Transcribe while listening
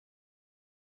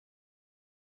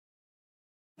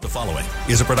The following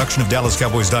is a production of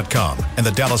DallasCowboys.com and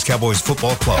the Dallas Cowboys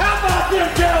Football Club. How about them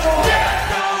Cowboys? Yeah,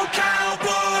 go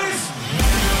Cowboys!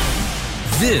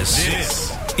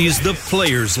 This is the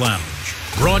Players Lounge,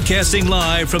 broadcasting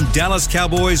live from Dallas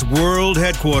Cowboys World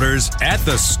Headquarters at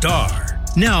the Star.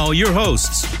 Now your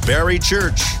hosts, Barry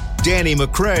Church, Danny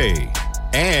McCray,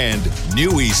 and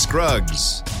Newy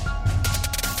Scruggs.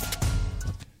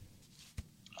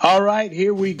 All right,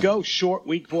 here we go. Short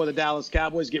week for the Dallas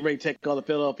Cowboys. Get ready to take on the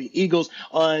Philadelphia Eagles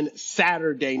on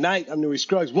Saturday night. I'm Newy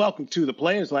Scruggs. Welcome to the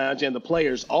Players Lounge, and the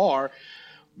players are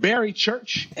Barry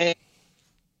Church and...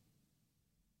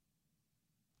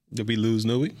 Did we lose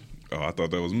Newy? Oh, I thought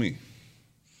that was me.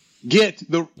 Get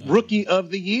the Rookie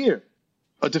of the Year.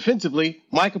 Defensively,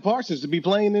 Micah Parsons to be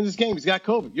playing in this game. He's got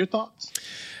COVID. Your thoughts?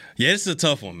 Yeah, this is a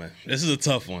tough one, man. This is a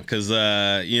tough one because,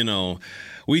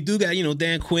 we do got,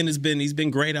 Dan Quinn he's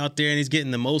been great out there and he's getting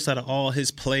the most out of all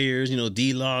his players,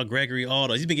 D-Law, Gregory, all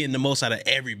those. He's been getting the most out of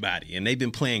everybody, and they've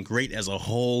been playing great as a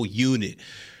whole unit.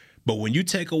 But when you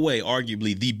take away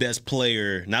arguably the best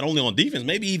player, not only on defense,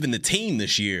 maybe even the team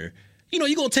this year, you're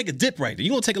going to take a dip right there.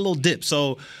 You're going to take a little dip.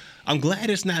 So I'm glad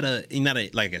it's not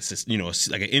like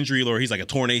an injury or he's like a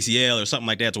torn ACL or something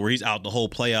like that, to where he's out the whole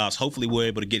playoffs. Hopefully we're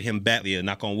able to get him back. Yeah,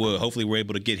 knock on wood. Hopefully we're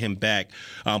able to get him back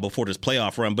before this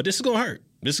playoff run. But this is going to hurt.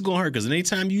 This is going to hurt because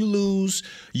anytime you lose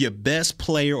your best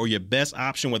player or your best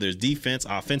option, whether it's defense,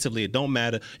 offensively, it don't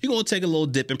matter. You're going to take a little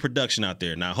dip in production out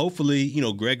there. Now, hopefully,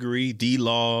 Gregory,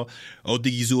 D-Law,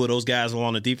 Odigizua, those guys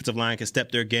along the defensive line can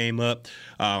step their game up.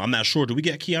 I'm not sure. Do we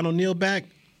get Keanu Neal back?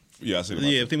 Yeah, I see.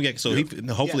 Yeah, I think we get. So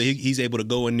hopefully he's able to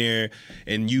go in there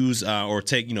and use or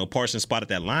take Parsons' spot at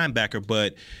that linebacker.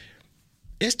 But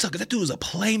it's tough. That dude is a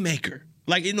playmaker.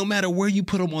 Like, no matter where you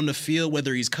put him on the field,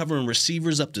 whether he's covering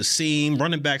receivers up the seam,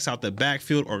 running backs out the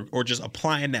backfield, or just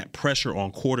applying that pressure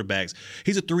on quarterbacks,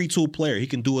 he's a 3-tool player. He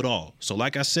can do it all. So,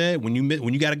 like I said, when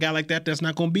you got a guy like that that's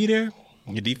not going to be there,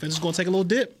 your defense is going to take a little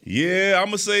dip. Yeah, I'm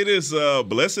going to say this,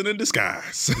 blessing in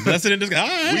disguise. Blessing in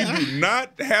disguise. We do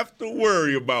not have to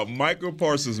worry about Micah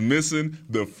Parsons missing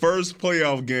the first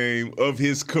playoff game of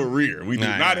his career. We do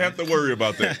not have to worry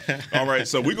about that. All right,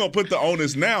 so we're going to put the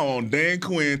onus now on Dan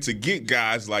Quinn to get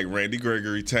guys like Randy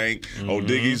Gregory, Tank,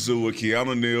 Odigizua,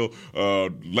 Keanu Neal,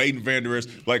 Leighton Vander Esch.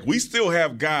 Like, we still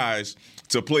have guys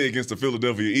to play against the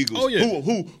Philadelphia Eagles,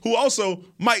 who also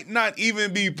might not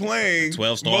even be playing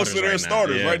 12 starters most of their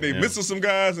starters, right? They missing some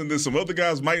guys, and then some other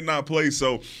guys might not play.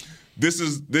 So this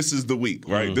is the week,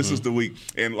 right? Mm-hmm. This is the week.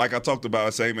 And like I talked about,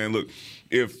 I say, man, look,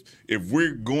 if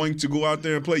we're going to go out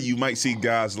there and play, you might see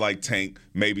guys like Tank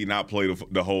maybe not play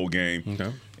the whole game.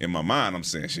 Okay. In my mind, I'm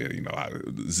saying,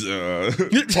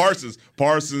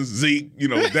 Parsons, Zeke,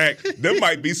 Dak. There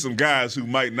might be some guys who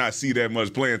might not see that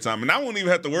much playing time, and I won't even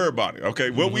have to worry about it, okay?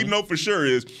 What we know for sure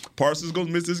is Parsons going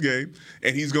to miss this game,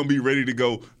 and he's going to be ready to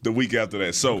go the week after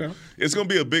that. So It's going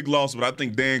to be a big loss, but I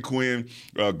think Dan Quinn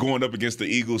going up against the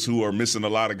Eagles, who are missing a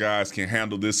lot of guys, can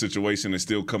handle this situation and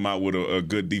still come out with a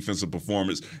good defensive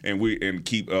performance and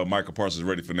keep Micah Parsons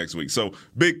ready for next week. So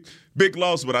big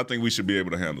loss, but I think we should be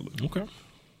able to handle it. Okay.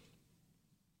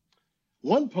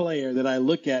 One player that I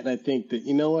look at and I think that,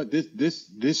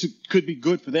 this could be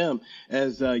good for them,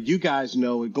 as you guys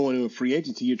know, going into a free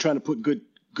agency, you're trying to put good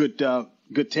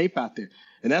tape out there,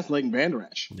 and that's Leighton Vander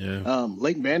Esch. Yeah.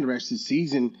 Leighton Vander Esch this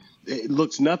season, it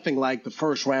looks nothing like the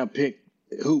first round pick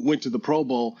who went to the Pro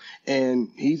Bowl, and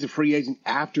he's a free agent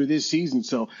after this season.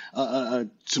 So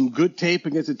some good tape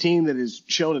against a team that has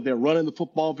shown that they're running the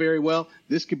football very well.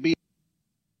 This could be.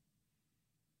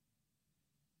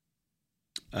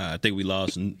 I think we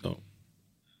lost. Oh.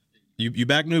 You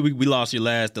back new? We lost the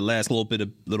last little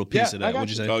piece of that. What'd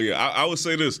you say? Oh yeah, I would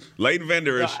say this: Leighton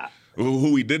Vander Esch,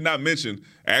 who we did not mention,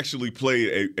 actually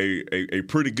played a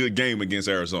pretty good game against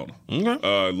Arizona.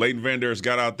 Okay. Leighton Vander Esch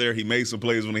got out there. He made some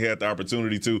plays when he had the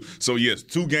opportunity to. So yes,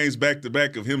 2 games back to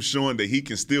back of him showing that he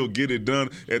can still get it done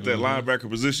at that linebacker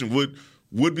position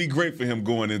would be great for him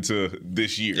going into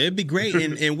this year. It'd be great,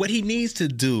 and what he needs to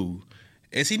do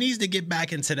is he needs to get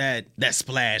back into that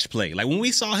splash play. Like, when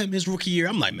we saw him his rookie year,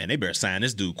 I'm like, man, they better sign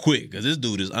this dude quick, because this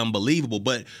dude is unbelievable.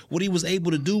 But what he was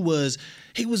able to do was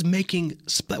he was making,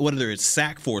 whether it's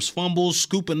sack force fumbles,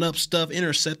 scooping up stuff,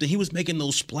 intercepting, he was making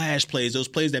those splash plays, those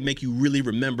plays that make you really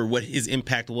remember what his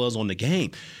impact was on the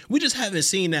game. We just haven't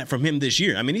seen that from him this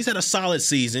year. I mean, he's had a solid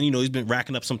season. He's been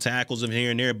racking up some tackles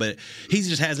here and there, but he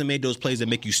just hasn't made those plays that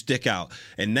make you stick out.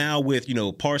 And now with,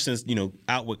 Parsons,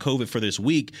 out with COVID for this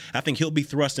week, I think he'll be be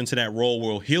thrust into that role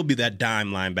where he'll be that dime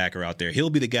linebacker out there. He'll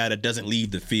be the guy that doesn't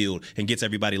leave the field and gets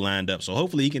everybody lined up. So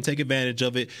hopefully he can take advantage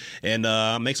of it and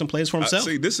make some plays for himself.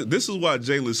 See, this is why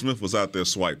Jalen Smith was out there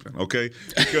swiping, okay?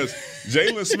 Because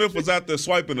Jalen Smith was out there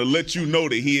swiping to let you know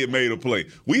that he had made a play.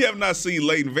 We have not seen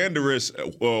Leighton Vander Esch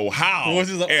howl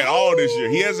at all this year.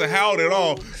 He hasn't howled at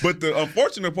all. But the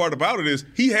unfortunate part about it is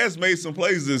he has made some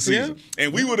plays this season. Yeah.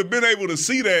 And we would have been able to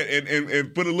see that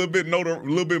and put a little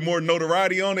bit more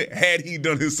notoriety on it had he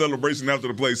done his celebration after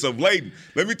the play. So, Leighton,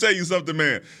 let me tell you something,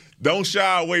 man. Don't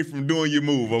shy away from doing your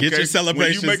move, okay? Get your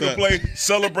celebrations When you make a play,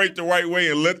 celebrate the right way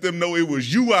and let them know it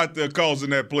was you out there causing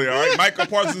that play, all right? Micah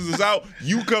Parsons is out.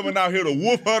 You coming out here. The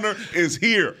Wolf Hunter is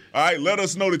here, all right? Let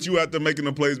us know that you out there making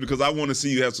the plays because I want to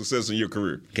see you have success in your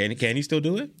career. Can he still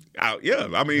do it? Yeah.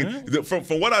 I mean, from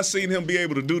what I've seen him be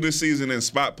able to do this season in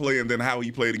spot play and then how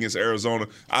he played against Arizona,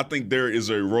 I think there is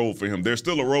a role for him. There's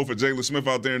still a role for Jalen Smith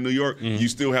out there in New York. Mm-hmm. You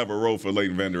still have a role for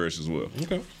Leighton Vander Esch as well.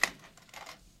 Okay.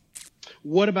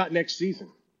 What about next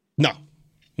season? No.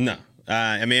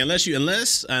 I mean, unless you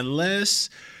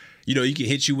can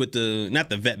hit you with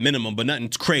not the vet minimum, but nothing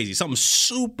crazy, something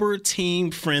super team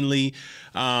friendly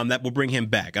that will bring him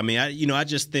back. I mean, I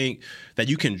just think that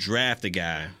you can draft a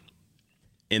guy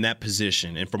in that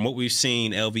position, and from what we've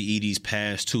seen LVED's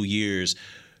past 2 years,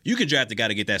 you could draft a guy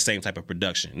to get that same type of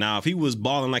production. Now, if he was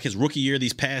balling like his rookie year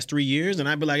these past 3 years, then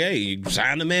I'd be like, hey,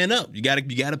 sign the man up. You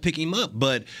gotta pick him up.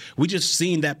 But we just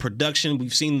seen that production.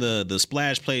 We've seen the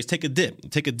splash plays take a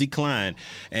decline.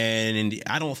 And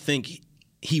I don't think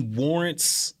he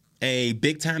warrants a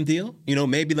big-time deal,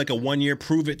 maybe like a one-year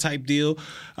prove-it type deal.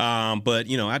 But,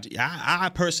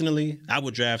 I personally, I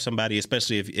would draft somebody,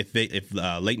 especially if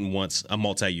Leighton wants a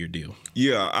multi-year deal.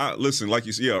 Yeah, listen, like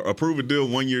you said, a prove-it deal,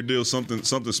 one-year deal, something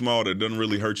small that doesn't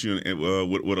really hurt you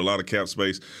with a lot of cap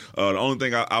space. The only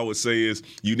thing I would say is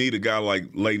you need a guy like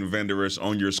Leighton Vander Esch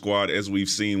on your squad, as we've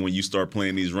seen when you start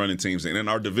playing these running teams. And in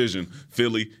our division,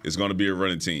 Philly is going to be a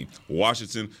running team.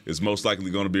 Washington is most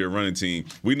likely going to be a running team.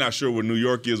 We're not sure where New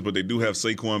York is, but they do have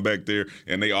Saquon back there,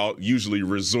 and they all usually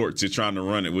resort to trying to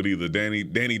run it with either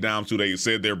Danny Dimes, who they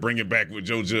said they're bringing back with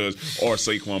Joe Judge, or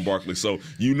Saquon Barkley. So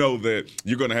you know that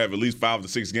you're going to have at least 5 to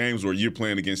 6 games where you're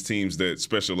playing against teams that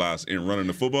specialize in running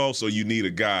the football. So you need a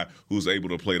guy who's able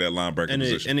to play that linebacker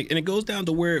position. And it goes down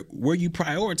to where you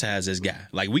prioritize this guy.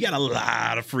 Like, we got a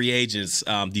lot of free agents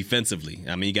defensively.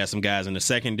 I mean, you got some guys in the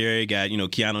secondary, you got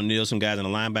Keanu Neal, some guys in the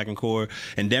linebacking core,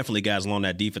 and definitely guys along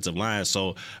that defensive line.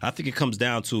 So I think it comes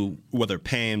down to whether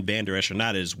paying Vander Esch or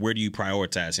not is where do you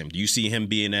prioritize him? Do you see him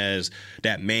being as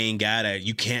that main guy that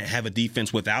you can't have a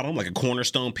defense without him, like a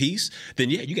cornerstone piece?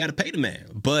 Then, yeah, you got to pay the man.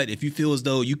 But if you feel as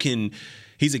though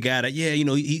he's a guy that,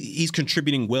 he's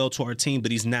contributing well to our team,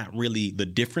 but he's not really the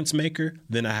difference maker,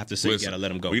 then I have to say you got to let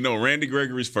him go. We know Randy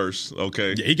Gregory's first,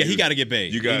 okay? Yeah, he got to get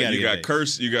paid. You got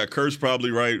Curse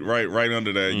probably right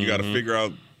under that. Mm-hmm. You got to figure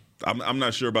out. I'm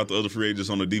not sure about the other free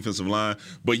agents on the defensive line,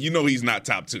 but he's not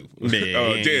top 2.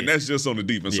 And that's just on the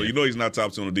defense. So he's not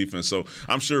top 2 on the defense. So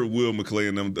I'm sure Will McClay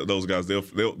and those guys,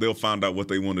 they'll find out what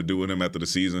they want to do with him after the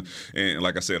season. And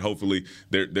like I said, hopefully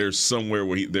there's somewhere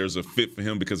where there's a fit for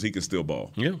him because he can still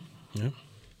ball. Yeah.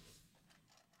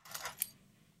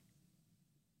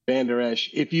 Vander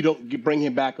Esch, if you don't bring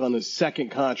him back on the second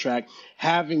contract,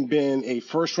 having been a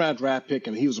first-round draft pick,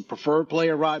 and he was a preferred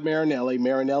player, Rod Marinelli.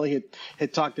 Marinelli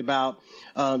had talked about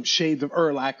shades of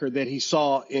Urlacher that he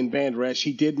saw in Vander Esch.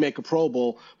 He did make a Pro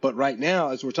Bowl, but right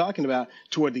now, as we're talking about,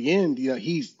 toward the end,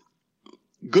 he's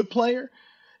a good player,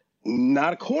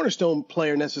 not a cornerstone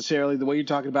player necessarily, the way you're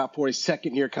talking about for a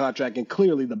second-year contract, and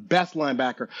clearly the best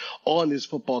linebacker on this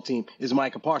football team is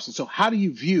Micah Parsons. So how do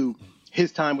you view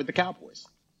his time with the Cowboys?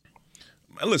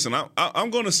 Listen, I'm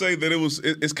going to say that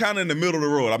it's kind of in the middle of the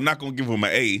road. I'm not going to give him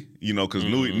an A, because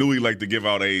Nui like to give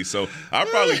out A's. So I'll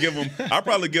probably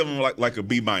give him like a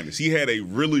B-. He had a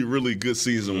really, really good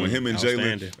season when him and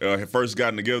Jalen had first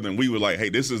gotten together, and we were like, hey,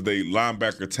 this is the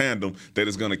linebacker tandem that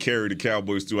is going to carry the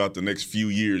Cowboys throughout the next few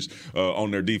years on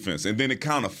their defense. And then it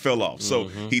kind of fell off. So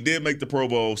he did make the Pro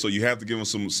Bowl, so you have to give him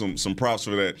some props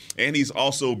for that. And he's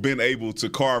also been able to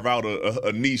carve out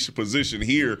a niche position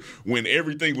here when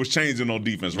everything was changing on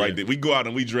defense, right? Yeah. We go out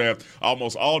and we draft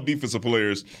almost all defensive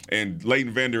players, and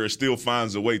Leighton Vander Esch still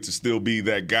finds a way to still be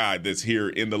that guy that's here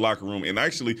in the locker room and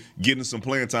actually getting some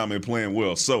playing time and playing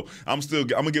well. So I'm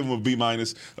gonna give him a B-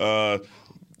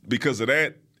 because of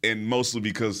that, and mostly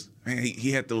because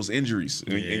he had those injuries,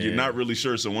 and you're not really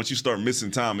sure. So once you start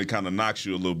missing time, it kind of knocks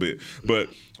you a little bit. But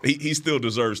he still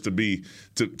deserves to be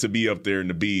up there in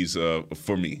the B's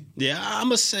for me. Yeah, I'm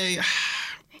gonna say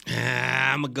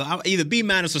I'm gonna go either B-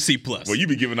 or C+. Well, you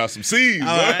be giving out some C's.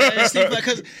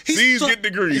 Because C's get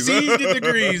degrees. C's get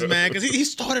degrees, man. Because he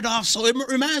started off so. It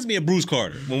reminds me of Bruce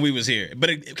Carter when we was here,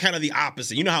 but kind of the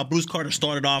opposite. You know how Bruce Carter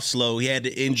started off slow. He had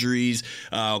the injuries,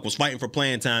 was fighting for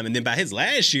playing time, and then by his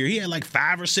last year, he had like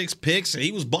 5 or 6 picks, and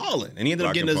he was balling. And he ended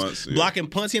up getting blocking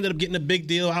punts. He ended up getting a big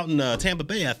deal out in Tampa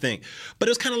Bay, I think. But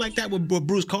it was kind of like that with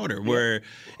Bruce Carter, where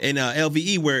in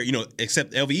LVE, where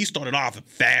except LVE started off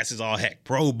fast as all heck,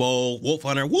 Pro Bowl, Wolf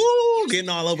Hunter, woo, getting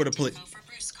all over the place.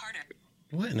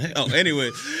 What in the heck? Oh, anyway,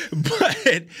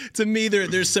 but to me,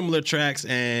 there's similar tracks,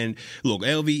 and look,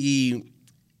 LVE,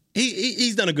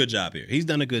 he's done a good job here. He's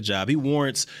done a good job. He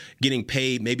warrants getting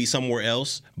paid maybe somewhere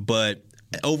else, but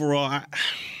overall,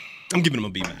 I'm giving him a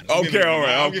B-. Okay, all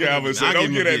right. Okay, I was saying,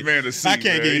 don't give that man a C. I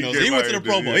can't give him those. He went to the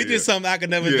Pro Bowl. He did something I could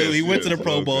never do. He went to the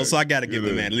Pro Bowl, so I got to give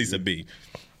the man at least a B.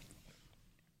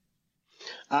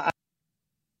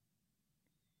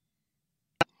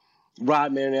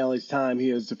 Rod Marinelli's time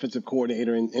here as defensive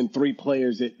coordinator, and 3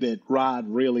 players that Rod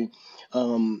really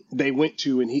they went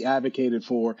to and he advocated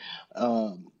for,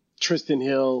 Tristan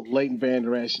Hill, Leighton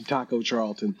Vander Esch, and Taco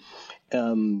Charlton.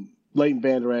 Leighton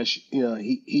Vander Esch,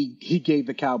 he gave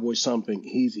the Cowboys something.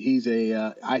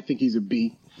 I think he's a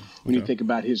B when you think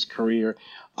about his career.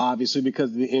 Obviously, because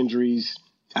of the injuries,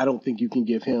 I don't think you can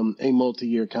give him a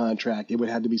multi-year contract. It would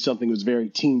have to be something that was very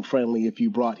team-friendly if you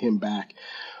brought him back.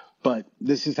 But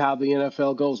this is how the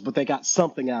NFL goes. But they got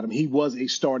something out of him. He was a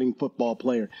starting football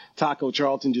player. Taco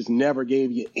Charlton just never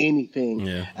gave you anything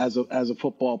as a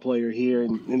football player here.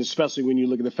 And especially when you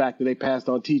look at the fact that they passed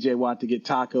on T.J. Watt to get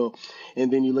Taco.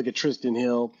 And then you look at Tristan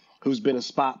Hill, who's been a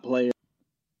spot player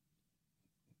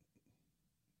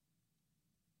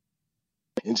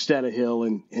instead of Hill,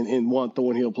 and Juan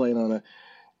Thornhill playing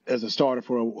as a starter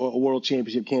for a World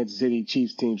Championship Kansas City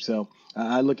Chiefs team. So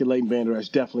I look at Leighton Vander Esch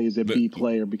definitely as a B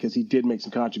player because he did make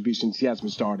some contributions. He hasn't been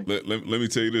starting. Let me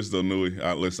tell you this, though, Nui.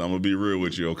 Listen, I'm going to be real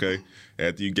with you, okay?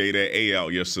 After you gave that A out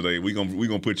yesterday, we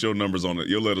gonna put your numbers on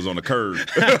your letters on the curve.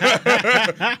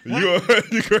 You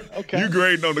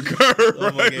grading on the curve,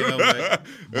 right?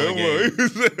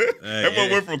 That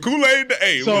one went from Kool-Aid to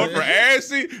A. So, went from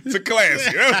assy to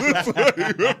classy.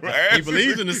 He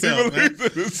believes in himself.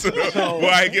 So, well,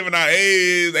 I ain't giving out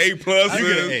A's, A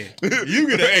pluses. You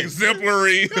get an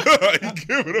exemplary. You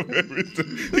giving him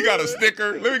everything. He got a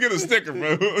sticker. Let me get a sticker,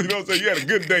 bro. You know what I'm saying? You had a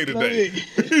good day today.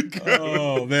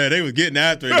 Oh man, they was getting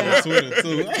after it on Twitter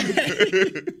too.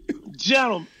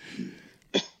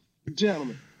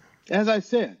 Gentlemen, as I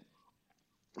said,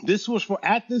 this was for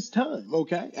at this time,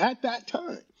 okay? At that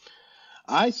time.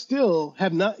 I still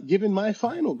have not given my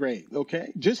final grade,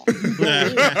 okay? Just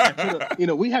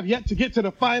we have yet to get to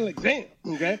the final exam,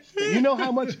 okay? And you know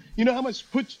how much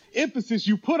emphasis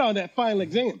you put on that final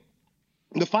exam.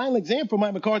 The final exam for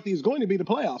Mike McCarthy is going to be the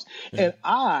playoffs, and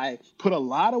I put a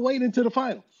lot of weight into the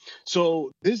final.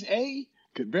 So this A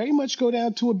could very much go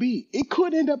down to a B. It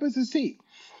could end up as a C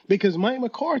because Mike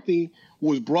McCarthy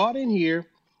was brought in here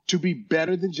to be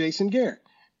better than Jason Garrett.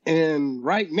 And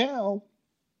right now,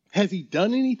 has he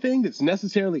done anything that's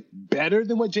necessarily better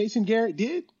than what Jason Garrett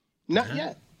did? Not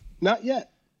yet. Not yet.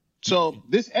 So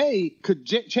this A could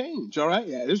change, all right?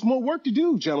 Yeah, there's more work to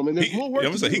do, gentlemen. There's more work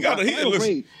to do.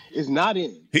 Grade is not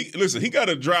in. He got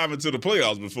to drive into the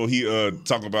playoffs before he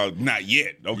talk about not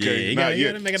yet. Okay, not yet. He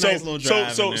got to make a nice little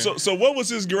drive. So what was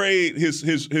his grade?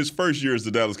 His first year as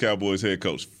the Dallas Cowboys head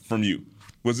coach from you?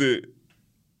 Was it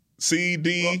C,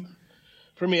 D? Well,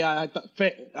 for me, I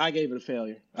gave it a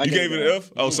failure. You gave it an F?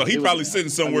 Oh, so he probably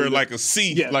sitting somewhere like a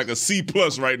C, like a C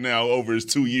plus right now over his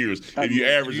 2 years. If you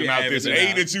averaging out this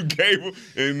A that you gave him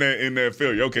in that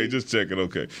failure. Okay, just check it.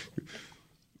 Okay.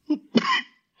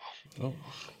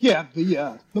 Yeah,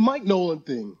 the Mike Nolan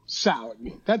thing soured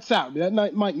me. That soured me. That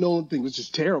Mike Nolan thing was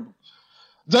just terrible.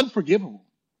 It's unforgivable.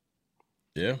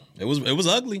 Yeah, it was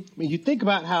ugly. I mean, you think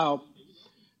about how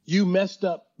you messed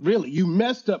up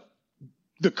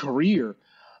the career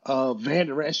of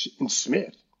Vander Esch and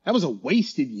Smith. That was a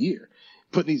wasted year,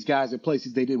 putting these guys in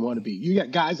places they didn't want to be. You got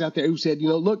guys out there who said,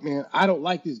 look, man, I don't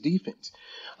like this defense.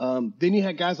 Then you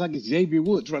had guys like Xavier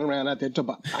Woods running around out there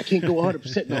talking about, I can't go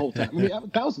 100% the whole time. I mean,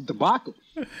 that was a debacle.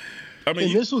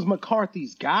 This was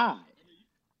McCarthy's guy.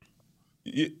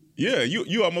 Yeah,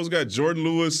 you almost got Jordan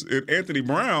Lewis and Anthony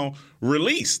Brown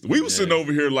released. We were sitting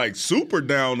over here like super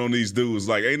down on these dudes.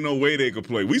 Like, ain't no way they could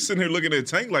play. We sitting here looking at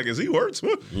Tank like, is he hurt?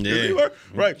 Yeah. Is he hurt?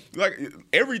 Right. Like,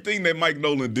 everything that Mike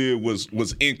Nolan did was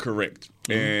incorrect.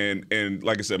 Mm-hmm. And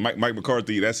like I said, Mike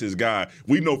McCarthy, that's his guy.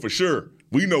 We know for sure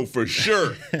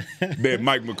that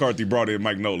Mike McCarthy brought in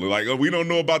Mike Nolan. Like, we don't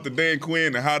know about the Dan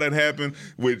Quinn and how that happened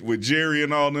with Jerry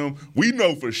and all them. We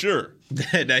know for sure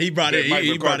He brought in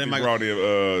Mike. Brought in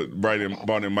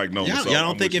Mike Nolan. Y'all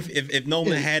don't think if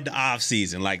Nolan had the off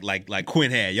season like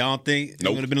Quinn had, y'all don't think it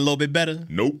would have been a little bit better?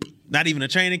 Nope. Not even a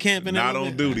training camp in Not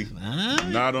on duty.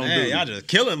 Not on duty. Y'all just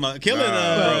killing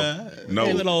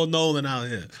old Nolan out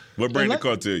here. What Brandon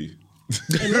Carr tell you?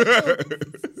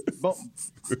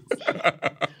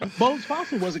 Bones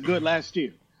Fossil wasn't good last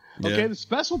year. Okay, the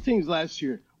special teams last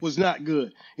year was not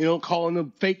good. Calling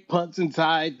them fake punts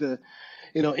inside the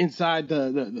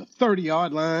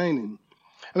 30-yard line, and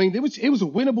I mean it was a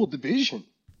winnable division.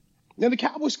 Now the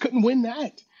Cowboys couldn't win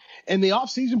that. And the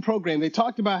offseason program, they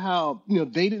talked about how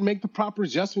they didn't make the proper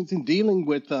adjustments in dealing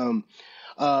with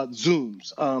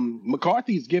Zooms.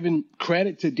 McCarthy's given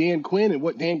credit to Dan Quinn and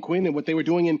what they were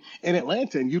doing in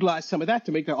Atlanta and utilized some of that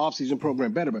to make their offseason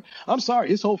program better. But I'm sorry,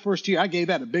 his whole first year, I gave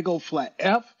that a big old flat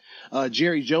F.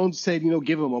 Jerry Jones said,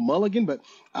 give him a mulligan. But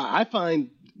I find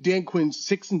Dan Quinn's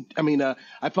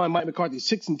I find Mike McCarthy's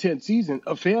 6-10 season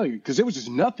a failure because there was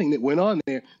just nothing that went on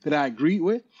there that I agreed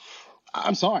with.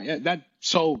 I'm sorry.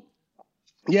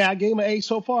 I gave him an A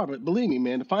so far, but believe me,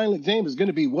 man, the final exam is going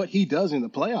to be what he does in the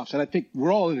playoffs, and I think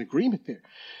we're all in agreement there.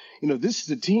 This is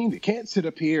a team that can't sit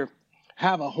up here,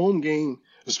 have a home game,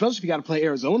 especially if you got to play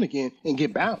Arizona again, and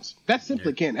get bounced. That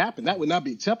simply can't happen. That would not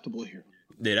be acceptable here.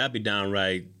 Yeah, that'd be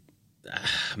downright.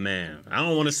 Man, I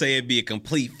don't want to say it'd be a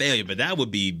complete failure, but that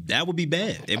would be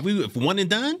bad. If one and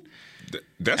done.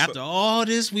 After all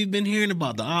this we've been hearing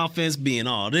about the offense being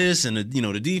all this and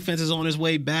the defense is on its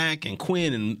way back and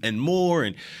Quinn and Moore,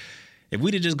 and if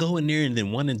we'd have just go in there and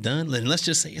then one and done, let's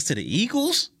just say it's to the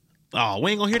Eagles, we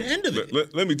ain't gonna hear the end of it.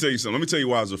 Let me tell you something. Let me tell you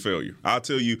why it's a failure. I'll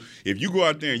tell you, if you go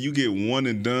out there and you get one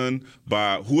and done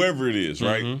by whoever it is,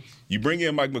 right? Mm-hmm. You bring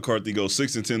in Mike McCarthy, go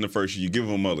 6-10 the first year, you give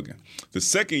him a mulligan. The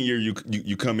second year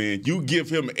you come in, you give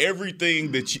him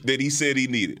everything that he said he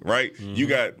needed, right? Mm-hmm. You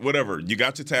got whatever. You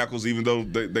got your tackles, even though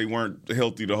they weren't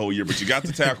healthy the whole year, but you got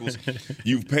the tackles.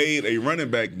 You've paid a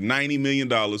running back $90 million.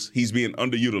 He's being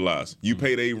underutilized. You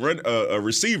paid a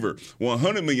receiver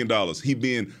 $100 million. He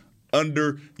being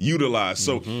underutilized.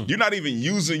 So you're not even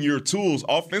using your tools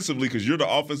offensively because you're the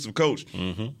offensive coach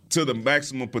to the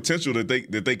maximum potential that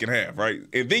they can have, right?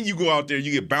 And then you go out there,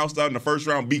 you get bounced out in the first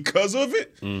round because of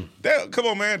it. Come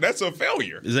on, man, that's a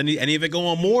failure. Is any of it go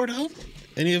on Moore though?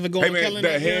 Any of it go on Kellen?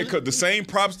 That haircut, the same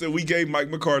props that we gave Mike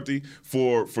McCarthy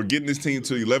for getting his team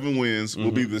to 11 wins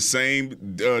will be the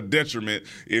same detriment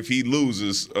if he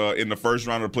loses in the first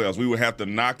round of the playoffs. We would have to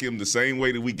knock him the same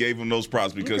way that we gave him those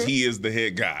props because he is the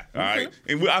head guy. All right,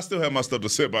 and I still have my stuff to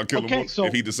say about Kellen Moore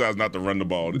if he decides not to run the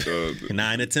ball.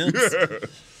 9 attempts.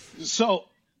 So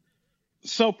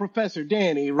Professor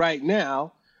Danny, right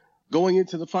now, going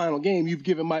into the final game, you've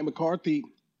given Mike McCarthy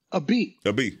a B.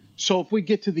 A B. So if we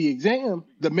get to the exam,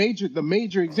 the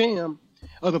major exam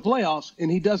of the playoffs, and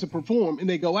he doesn't perform and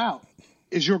they go out,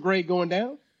 is your grade going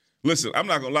down? Listen, I'm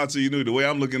not gonna lie to you. The way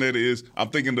I'm looking at it is, I'm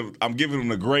giving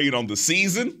him a grade on the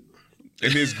season,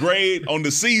 and his grade on the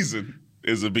season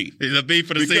is a B. It's a B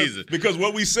for the season. Because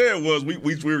what we said was we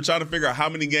were trying to figure out how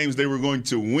many games they were going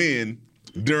to win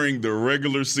during the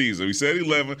regular season. We said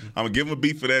 11. I'm going to give him a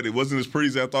B for that. It wasn't as pretty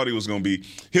as I thought he was going to be.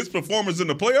 His performance in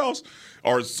the playoffs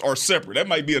are separate. That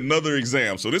might be another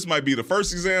exam. So this might be the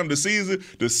first exam the season.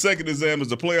 The second exam is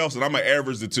the playoffs, and I'm going to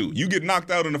average the two. You get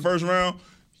knocked out in the first round,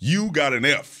 you got an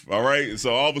F, all right?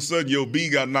 So all of a sudden your B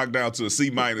got knocked down to a C-,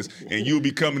 and you'll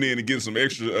be coming in and getting some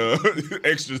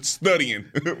extra studying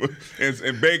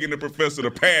and begging the professor to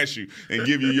pass you and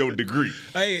give you your degree.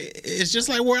 Hey, it's just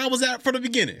like where I was at from the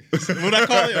beginning. What I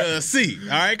call it a C, all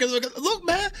right? Because look,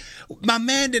 man, my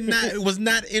man was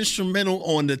not instrumental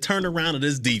on the turnaround of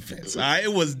this defense, all right?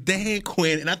 It was Dan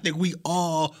Quinn, and I think we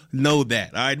all know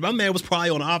that, all right? My man was probably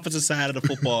on the offensive side of the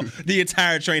football the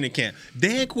entire training camp.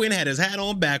 Dan Quinn had his hat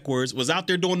on backwards, was out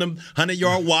there doing them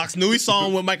 100-yard walks, knew he saw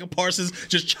him with Michael Parsons,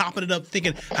 just chopping it up,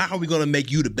 thinking, how are we going to make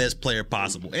you the best player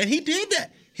possible? And he did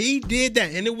that.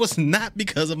 And it was not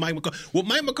because of Mike McCarthy. What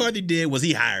Mike McCarthy did was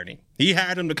he hired him. He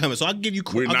hired him to come in. So I'll give you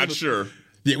credit. We're not sure.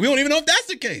 Yeah, we don't even know if that's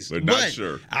the case. We're not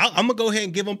sure. I'm going to go ahead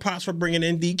and give him props for bringing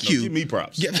in DQ. No, give me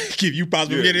props. Give you props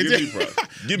for getting in. Give me props.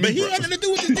 But he had nothing to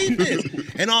do with the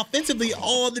defense. And offensively,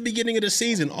 all the beginning of the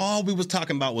season, all we was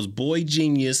talking about was boy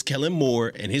genius, Kellen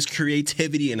Moore, and his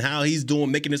creativity and how he's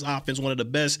making this offense one of the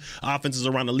best offenses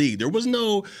around the league. There was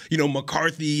no,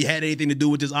 McCarthy had anything to do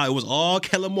with this. It was all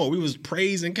Kellen Moore. We was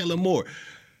praising Kellen Moore.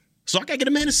 So I got to get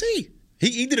a man to C.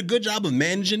 He did a good job of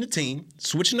managing the team,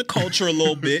 switching the culture a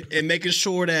little bit, and making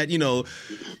sure that,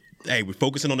 hey, we're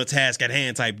focusing on the task at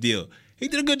hand type deal. He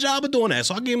did a good job of doing that,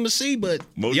 so I'll give him a C. But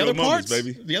Mojo the other moments, parts,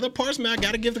 baby. the other parts, man, I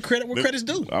got to give the credit where credit's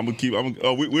due.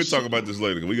 We'll talk about this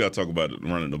later. We got to talk about it,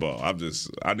 running the ball.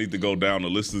 I need to go down the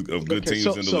list of good teams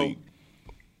in the league.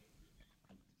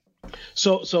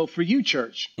 So for you,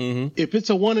 Church, if it's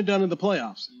a one and done in the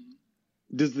playoffs,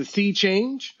 does the C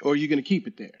change, or are you going to keep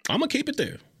it there? I'm gonna keep it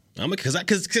there.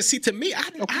 Because see, to me,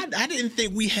 I didn't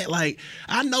think we had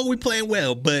I know we're playing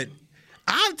well, but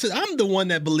I'm the one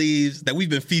that believes that we've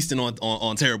been feasting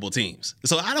on terrible teams.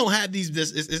 So I don't have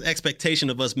this expectation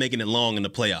of us making it long in the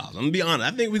playoffs. I'm gonna be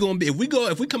honest. I think we're gonna be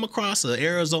if we come across an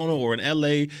Arizona or an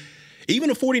LA, even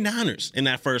the 49ers in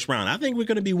that first round, I think we're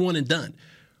gonna be one and done.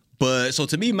 But so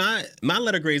to me, my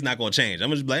letter grade is not going to change. I'm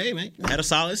just like, hey, man, had a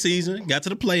solid season, got to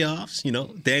the playoffs.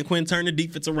 Dan Quinn turned the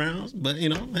defense around. But,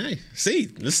 hey, see,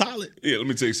 it's solid. Yeah, let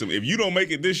me tell you something. If you don't make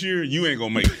it this year, you ain't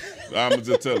going to make it. I'm going to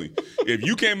just tell you. If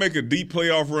you can't make a deep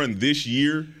playoff run this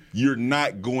year, you're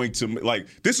not going to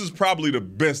this is probably the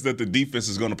best that the defense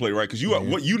is going to play, right? Because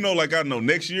like I know,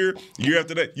 next year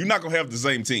after that, you're not going to have the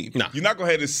same team. No. You're not going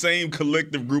to have the same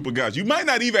collective group of guys. You might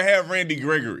not even have Randy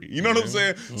Gregory. You know what I'm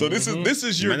saying? So this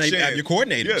is your chance. You might not have your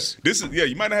coordinators.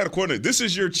 You might not have a coordinator. This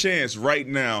is your chance right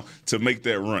now to make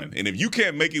that run. And if you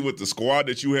can't make it with the squad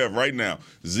that you have right now,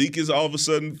 Zeke is all of a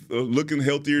sudden looking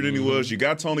healthier than he was. You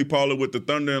got Tony Pollard with the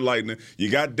Thunder and Lightning. You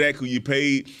got Dak, who you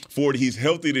paid for. He's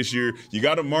healthy this year. You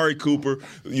got Amari Cooper,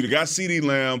 you got CeeDee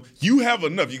Lamb. You have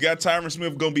enough. You got Tyron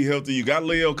Smith going to be healthy. You got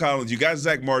La'el Collins. You got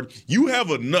Zach Martin. You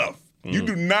have enough. You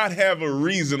do not have a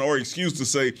reason or excuse to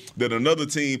say that another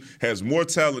team has more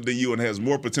talent than you and has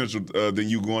more potential than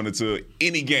you going into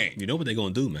any game. You know what they're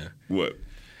going to do, man? What?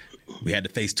 We had to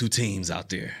face two teams out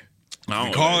there.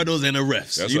 The Cardinals and the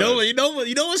refs. That's you know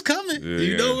what's coming.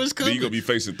 You know what's coming. Then you're gonna be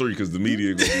facing three because the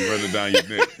media gonna be running down your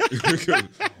neck.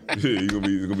 You're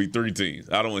gonna be three teams.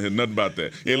 I don't want to hear nothing about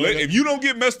that. If you don't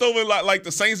get messed over like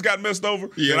the Saints got messed over,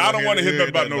 then I don't want to hear nothing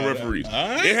about no referees.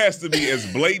 Right. It has to be as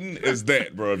blatant as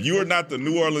that, bro. If you are not the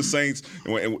New Orleans Saints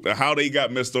and how they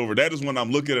got messed over, that is when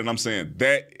I'm looking and I'm saying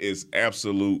that is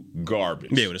absolute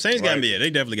garbage. Yeah, well, the Saints got they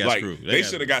definitely got screwed. They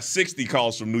should have got 60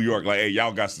 calls from New York. Like, hey,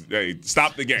 y'all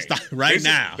stop the game.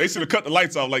 Now. They should have cut the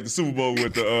lights off like the Super Bowl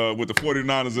with the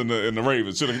 49ers and the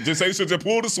Ravens. Should have just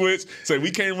pulled the switch, say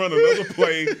we can't run another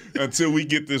play until we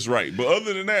get this right. But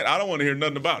other than that, I don't want to hear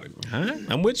nothing about it.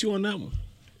 I'm with you on that one.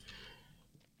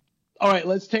 All right,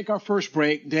 let's take our first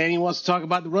break. Danny wants to talk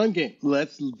about the run game.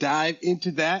 Let's dive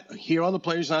into that here on the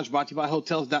Players Lounge, brought to you by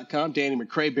Hotels.com. Danny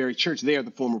McCray, Barry Church, they are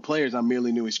the former players. I'm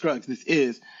merely Newey Scruggs. This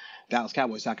is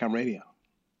DallasCowboys.com radio.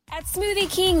 At Smoothie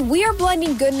King, we are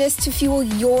blending goodness to fuel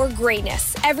your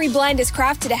greatness. Every blend is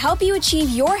crafted to help you achieve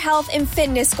your health and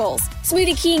fitness goals.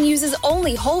 Smoothie King uses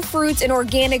only whole fruits and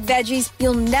organic veggies.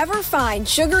 You'll never find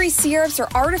sugary syrups or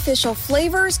artificial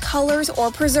flavors, colors, or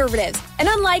preservatives. And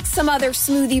unlike some other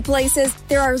smoothie places,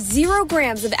 there are 0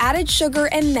 grams of added sugar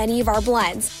in many of our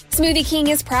blends. Smoothie King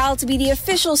is proud to be the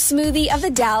official smoothie of the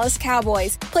Dallas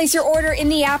Cowboys. Place your order in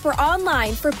the app or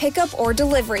online for pickup or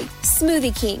delivery.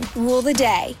 Smoothie King, rule the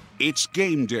day. It's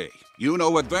game day. You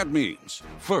know what that means.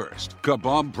 First,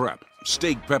 kebab prep.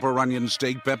 Steak, pepper, onion,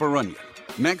 steak, pepper, onion.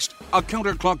 Next, a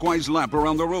counterclockwise lap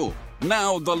around the room.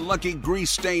 Now the lucky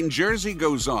grease-stained jersey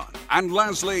goes on. And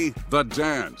lastly, the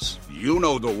dance. You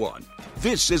know the one.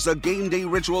 This is a game day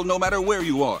ritual no matter where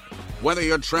you are. Whether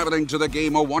you're traveling to the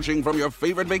game or watching from your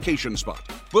favorite vacation spot,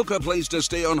 book a place to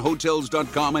stay on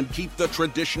Hotels.com and keep the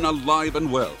tradition alive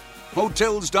and well.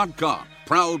 Hotels.com.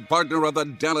 Proud partner of the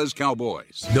Dallas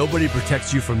Cowboys. Nobody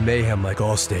protects you from mayhem like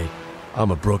Allstate.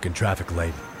 I'm a broken traffic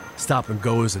light. Stop and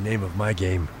go is the name of my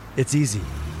game. It's easy.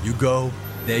 You go,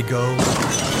 they go.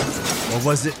 Or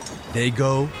was it they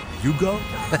go, you go?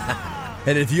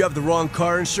 And if you have the wrong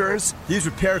car insurance, these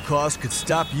repair costs could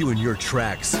stop you in your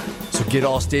tracks. So get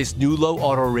Allstate's new low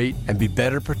auto rate and be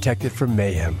better protected from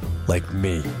mayhem, like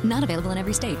me. Not available in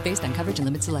every state based on coverage and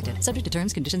limits selected. Subject to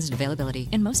terms, conditions, and availability.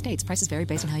 In most states, prices vary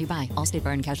based on how you buy. Allstate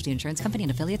Bar and Casualty Insurance Company and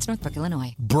affiliates, Northbrook,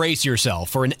 Illinois. Brace yourself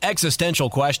for an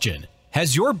existential question.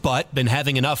 Has your butt been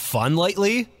having enough fun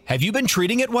lately? Have you been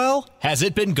treating it well? Has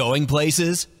it been going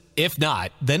places? If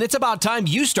not, then it's about time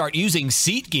you start using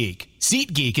SeatGeek.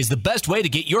 SeatGeek is the best way to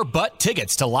get your butt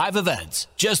tickets to live events.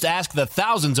 Just ask the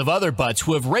thousands of other butts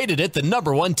who have rated it the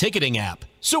 #1 ticketing app.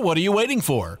 So what are you waiting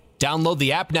for? Download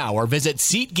the app now or visit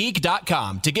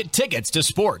SeatGeek.com to get tickets to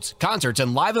sports, concerts,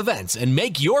 and live events and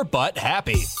make your butt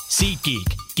happy.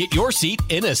 SeatGeek. Get your seat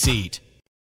in a seat.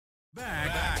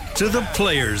 Back to the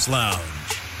Players Lounge.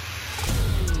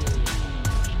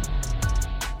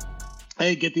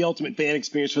 Hey, get the ultimate fan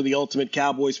experience for the ultimate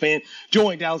Cowboys fan.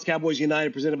 Join Dallas Cowboys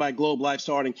United, presented by Globe Life,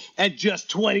 starting at just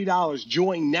 $20.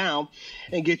 Join now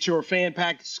and get your fan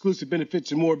pack, exclusive benefits,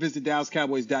 and more. Visit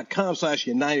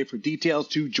DallasCowboys.com/United for details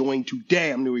to join today.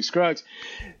 I'm Newey Scruggs.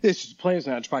 This is Players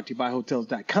Lounge, brought to you by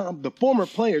Hotels.com. The former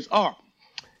players are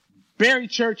Barry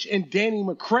Church and Danny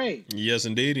McCray. Yes,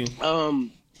 indeed.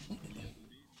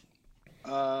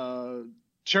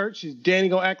 Church, is Danny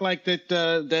gonna act like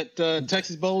that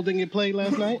Texas Bowl didn't get played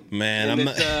last night? Man, I'm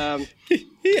not.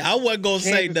 I wasn't gonna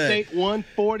say that. State won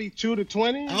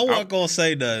 42-20. I wasn't gonna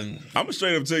say that. I'm gonna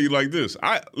straight up tell you like this.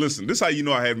 Listen. This is how you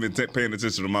know I haven't been paying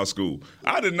attention to my school.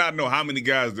 I did not know how many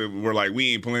guys that were like,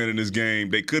 we ain't playing in this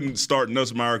game. They couldn't start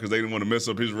Nussmeier because they didn't want to mess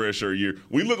up his redshirt year.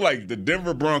 We look like the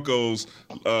Denver Broncos 2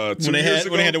 years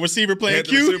ago. When they had the receiver playing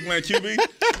QB.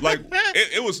 Like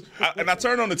it was. And I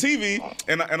turned on the TV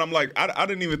and I'm like, I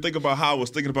didn't even think about how I was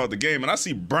thinking about the game. And I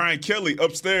see Brian Kelly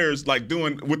upstairs like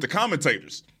doing with the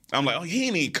commentators. I'm like, oh, he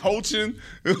ain't even coaching.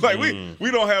 Like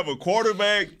we don't have a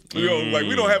quarterback. You know, like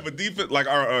we don't have a defense. Like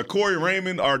our Corey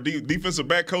Raymond, our defensive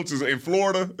back coach is in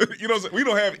Florida. You know, we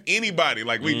don't have anybody.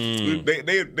 Like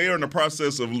they are in the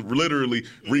process of literally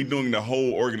redoing the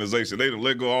whole organization. They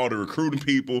let go all the recruiting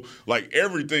people. Like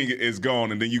everything is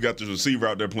gone, and then you got the receiver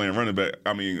out there playing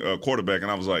quarterback.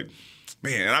 And I was like,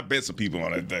 man, and I bet some people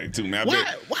on that thing too, man.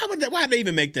 Why they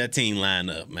even make that team line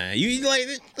up, man?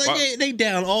 They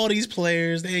down all these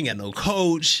players. They ain't got no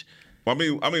coach. I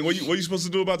mean, what you supposed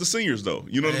to do about the seniors though?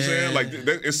 You know what I'm saying? Like,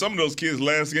 it's some of those kids'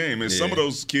 last game, and some of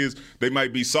those kids they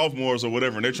might be sophomores or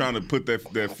whatever, and they're trying to put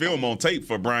that film on tape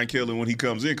for Brian Kelly when he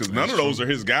comes in because none of those are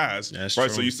his guys, right? True.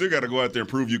 So you still got to go out there and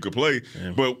prove you could play,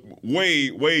 but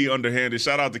way underhanded.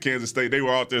 Shout out to Kansas State. They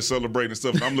were out there celebrating and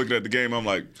stuff. And I'm looking at the game. I'm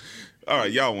like, all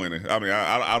right, y'all winning. I mean,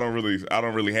 I don't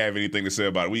really have anything to say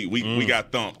about it. We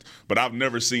got thumped, but I've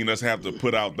never seen us have to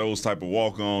put out those type of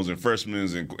walk-ons and freshmen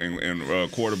and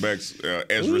quarterbacks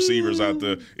as receivers out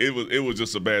there. It was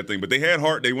just a bad thing. But they had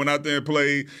heart. They went out there and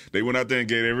played. They went out there and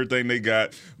gave everything they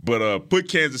got. But put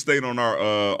Kansas State on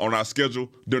our schedule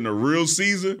during the real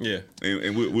season. Yeah,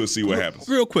 and we'll see what happens.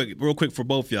 Real quick for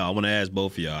both y'all. I want to ask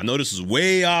both of y'all. I know this is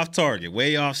way off target,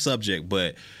 way off subject,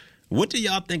 but what do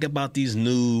y'all think about these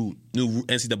new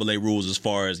NCAA rules as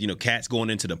far as, cats going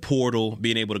into the portal,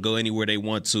 being able to go anywhere they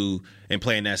want to and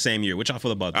play in that same year? What y'all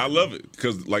feel about that? I love it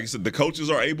because, like you said, the coaches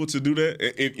are able to do that.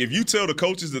 If you tell the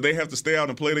coaches that they have to stay out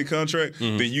and play their contract,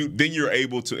 then you're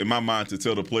able to, in my mind, to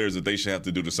tell the players that they should have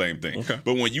to do the same thing. Okay.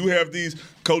 But when you have these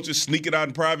coaches sneaking out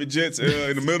in private jets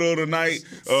in the middle of the night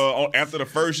after the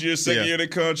first year, second year of their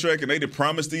contract, and they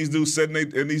promise these dudes sitting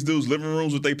in these dudes' living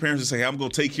rooms with their parents and say, hey, I'm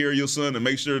going to take care of your son and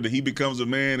make sure that he becomes a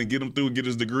man and get him through and get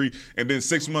his degree. And then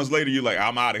 6 months later, you're like,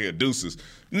 I'm out of here, deuces.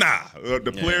 Nah,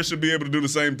 the players should be able to do the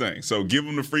same thing. So give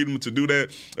them the freedom to do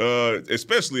that,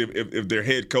 especially if their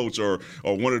head coach or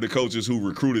one of the coaches who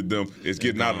recruited them is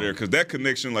getting out of there. Because that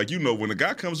connection, like, when a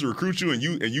guy comes to recruit you and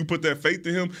you put that faith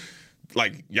in him,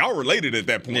 like, y'all related at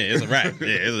that point. Yeah, it's a wrap.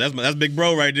 Yeah, that's big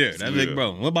bro right there. That's big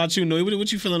bro. What about you, Noe?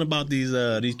 What you feeling about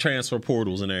these transfer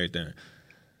portals and everything?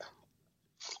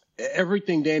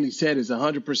 Everything Danny said is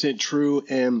 100% true.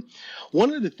 And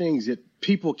one of the things that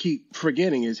people keep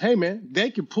forgetting is, hey, man, they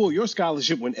can pull your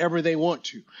scholarship whenever they want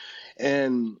to.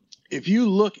 And if you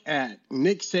look at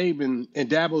Nick Saban and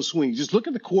Dabo Swinney, just look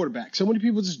at the quarterback. So many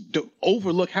people just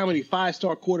overlook how many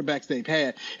 5-star quarterbacks they've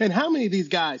had and how many of these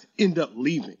guys end up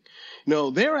leaving.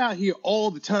 They're out here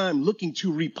all the time looking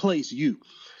to replace you.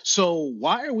 So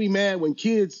why are we mad when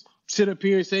kids sit up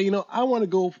here and say, I want to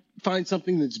go find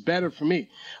something that's better for me?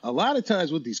 A lot of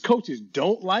times what these coaches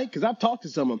don't like, because I've talked to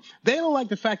some of them, they don't like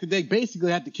the fact that they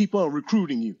basically have to keep on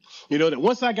recruiting you. That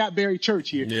once I got Barry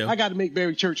Church here, I got to make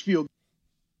Barry Church feel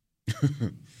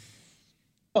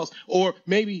else. Or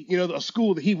maybe, a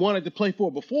school that he wanted to play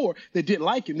for before that didn't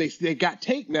like him, they got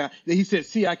tape now that he said,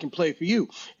 see, I can play for you.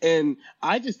 And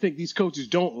I just think these coaches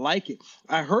don't like it.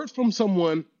 I heard from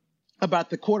someone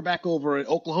about the quarterback over at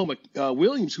Oklahoma,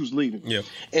 Williams, who's leaving. Yeah.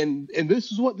 And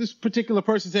this is what this particular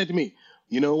person said to me.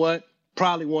 You know what?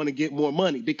 Probably want to get more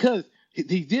money, because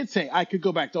he did say I could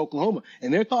go back to Oklahoma.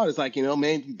 And their thought is like,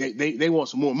 man, they want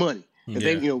some more money. And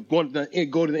they, go to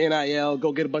the NIL,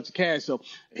 go get a bunch of cash. So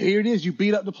here it is. You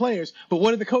beat up the players. But what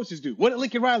did the coaches do? What did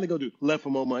Lincoln Riley go do? Left for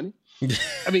more money.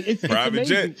 I mean, it's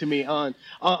amazing to me on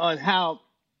how,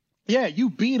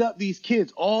 you beat up these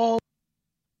kids all.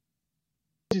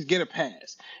 Just get a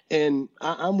pass. And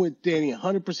I'm with Danny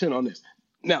 100% on this.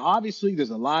 Now, obviously, there's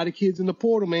a lot of kids in the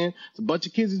portal, man. There's a bunch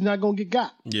of kids that's not going to get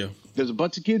got. Yeah. There's a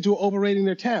bunch of kids who are overrating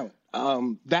their talent.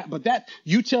 That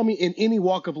you tell me in any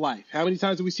walk of life, how many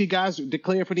times do we see guys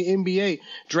declare for the NBA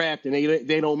draft and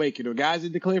they don't make it, or guys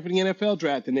that declare for the NFL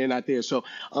draft and they're not there? So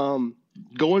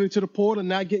going into the portal and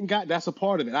not getting got, that's a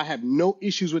part of it. I have no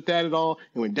issues with that at all.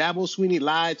 And when Dabo Swinney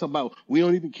lied, talking about we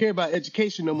don't even care about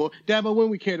education no more. Dabo, when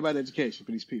we cared about education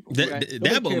for these people? Right?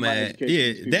 Dabo mad,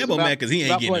 Dabo mad because he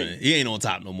ain't on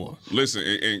top no more. Listen,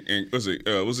 and was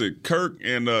it Kirk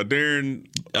and Darren?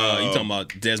 You talking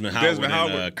about Desmond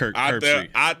Howard and Kirk Herbstreit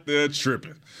out there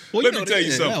tripping. Well, Let me tell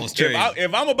you something.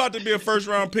 If I'm about to be a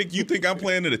first-round pick, you think I'm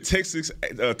playing in the Texas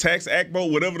Tax Act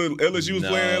Bowl, whatever the LSU was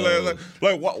playing last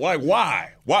night? Like,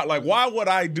 why? Why would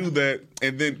I do that?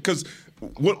 And then, because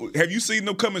what have you seen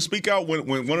them come and speak out when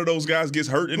one of those guys gets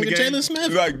hurt in the game? Jalen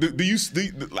Smith. Like,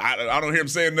 I don't hear him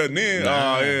saying nothing then.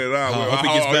 I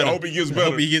hope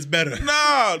he gets better.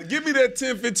 Nah, give me that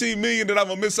 10, 15 million that I'm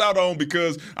going to miss out on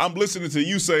because I'm listening to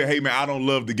you say, hey, man, I don't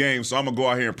love the game, so I'm going to go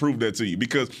out here and prove that to you.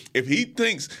 Because if he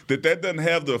thinks that doesn't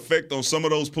have the effect on some of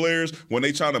those players when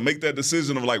they trying to make that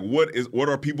decision of like, what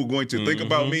are people going to think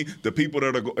about me? The people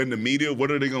that are in the media, what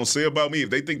are they going to say about me?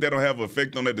 If they think that don't have an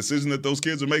effect on that decision that those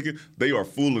kids are making, they are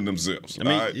fooling themselves. I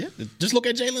mean, just look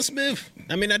at Jalen Smith.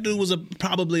 I mean, that dude was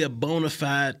probably a bona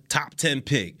fide top 10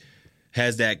 pick.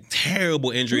 Has that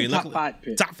terrible injury. Top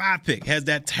 5 pick. Has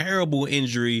that terrible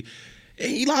injury.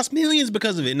 He lost millions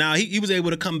because of it. Now, he was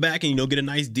able to come back and, get a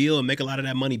nice deal and make a lot of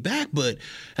that money back, but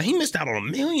he missed out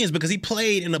on millions because he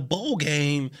played in a bowl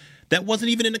game that wasn't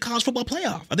even in the college football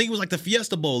playoff. I think it was like the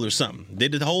Fiesta Bowl or something. They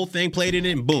did the whole thing, played in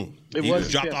it, and boom. He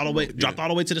dropped all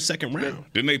the way to the second round.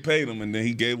 Then they paid him, and then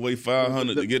he gave away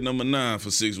 $500 to get number 9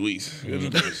 for 6 weeks.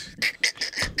 Goodness.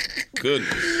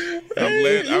 I'm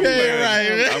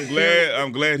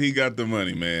glad he got the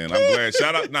money, man. I'm glad.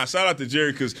 Shout out to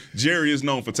Jerry, because Jerry is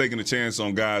known for taking a chance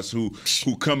on guys who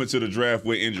come into the draft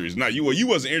with injuries. Now, you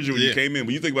wasn't injured when you came in,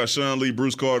 but you think about Sean Lee,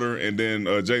 Bruce Carter, and then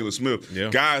Jalen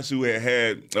Smith, guys who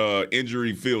had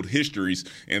injury-filled histories,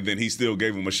 and then he still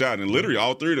gave them a shot. And literally,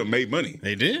 all three of them made money.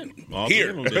 They did. All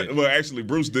here. Three of them did. Well, actually,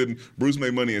 Bruce didn't. Bruce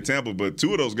made money in Tampa, but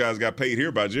 2 of those guys got paid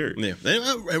here by Jerry. Yeah.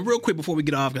 And real quick before we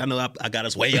get off, I know I got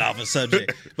us way off the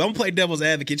subject, but I'm going to play devil's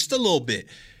advocate just a little bit.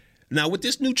 Now, with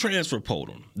this new transfer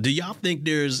portal, do y'all think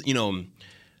there's,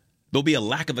 there'll be a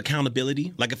lack of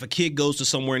accountability? Like if a kid goes to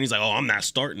somewhere and he's like, oh, I'm not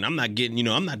starting. I'm not getting,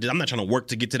 I'm not trying to work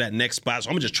to get to that next spot. So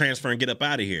I'm going to just transfer and get up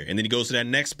out of here. And then he goes to that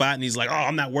next spot and he's like, oh,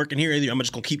 I'm not working here either. I'm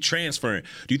just going to keep transferring.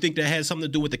 Do you think that has something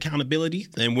to do with accountability?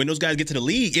 And when those guys get to the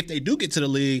league, if they do get to the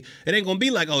league, it ain't going to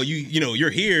be like, oh, you're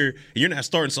here and you're not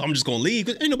starting, so I'm just going to leave.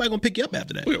 Ain't nobody going to pick you up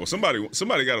after that. Well, somebody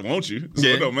got to want you. So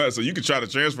it don't matter. So you can try to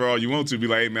transfer all you want to. Be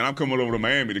like, hey, man, I'm coming over to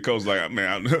Miami. The coach like,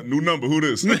 man, new number. Who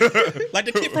this? Like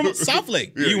the kid from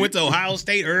Southlake. He went to Ohio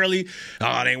State early.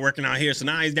 Oh, it ain't working out here, so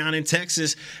now he's down in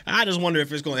Texas. I just wonder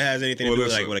if it's going to have anything to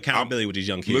do with accountability with these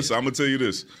young kids. Listen, I'm going to tell you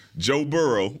this. Joe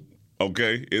Burrow,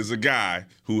 is a guy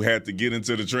who had to get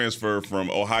into the transfer from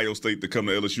Ohio State to come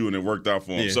to LSU, and it worked out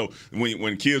for him. Yeah. So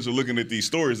when kids are looking at these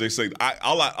stories, they say,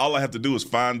 all I have to do is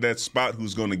find that spot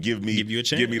who's going to give me a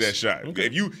chance. Give me that shot.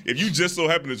 Okay. If you just so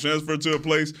happen to transfer to a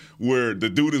place where the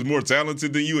dude is more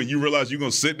talented than you, and you realize you're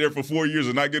going to sit there for 4 years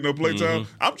and not get no play time,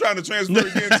 I'm trying to transfer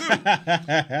again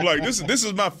too. Like this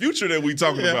is my future that we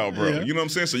talking about, bro. Yeah. You know what I'm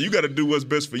saying? So you got to do what's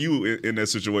best for you in that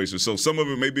situation. So some of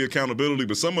it may be accountability,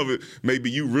 but some of it may be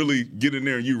you really get in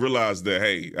there and you realize that,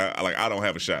 hey, I don't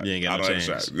have a shot. You ain't got no chance.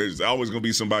 Have a shot. There's always going to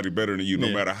be somebody better than you, no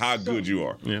matter how good you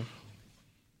are. Yeah.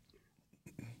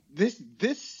 This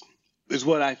is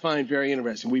what I find very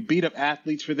interesting. We beat up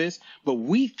athletes for this, but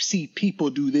we see people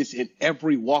do this in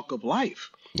every walk of life.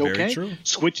 Okay? Very true.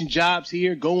 Switching jobs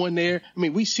here, going there. I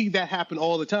mean, we see that happen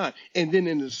all the time. And then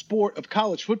in the sport of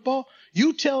college football,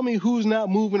 you tell me who's not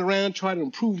moving around trying to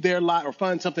improve their lot or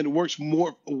find something that works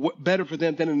better for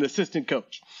them than an assistant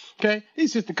coach. Okay? These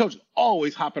assistant coaches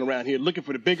always hopping around here looking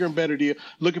for the bigger and better deal,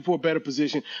 looking for a better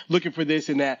position, looking for this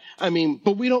and that. I mean,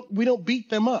 but we don't beat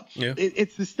them up. Yeah.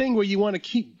 It's this thing where you want to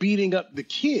keep beating up the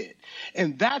kid.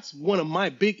 And that's one of my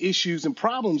big issues and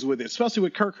problems with it, especially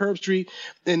with Kirk Herbstreit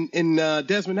and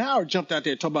Desmond Howard jumped out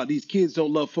there talking about these kids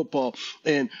don't love football.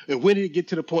 And when did it get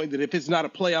to the point that if it's not a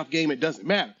playoff game, it doesn't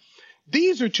matter?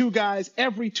 These are 2 guys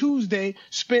every Tuesday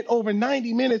spent over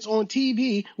 90 minutes on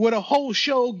TV with a whole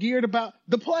show geared about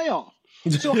the playoff.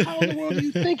 So how in the world do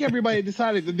you think everybody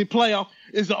decided that the playoff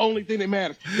is the only thing that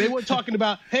matters? They weren't talking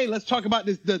about, hey, let's talk about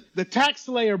this the Tax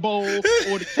Slayer Bowl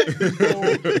or the Texas Bowl.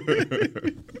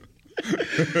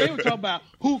 They were talking about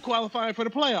who qualifying for the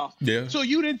playoffs. Yeah. So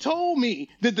you didn't told me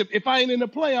that if I ain't in the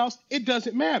playoffs, it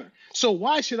doesn't matter. So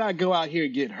why should I go out here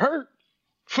and get hurt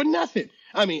for nothing?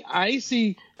 I mean, I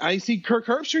see Kirk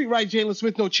Herbstreit write Jalen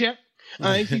Smith no check.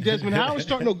 I ain't see Desmond Howard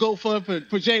starting to go for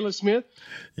Jalen Smith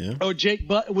or Jake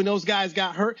Butt when those guys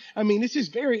got hurt. I mean, it's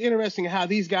just very interesting how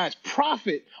these guys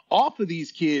profit off of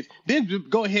these kids, then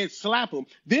go ahead, slap them.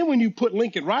 Then when you put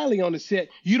Lincoln Riley on the set,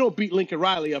 you don't beat Lincoln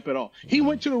Riley up at all. He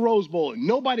went to the Rose Bowl, and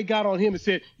nobody got on him and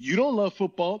said, you don't love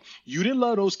football. You didn't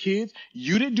love those kids.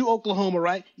 You didn't do Oklahoma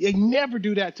right. You never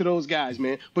do that to those guys,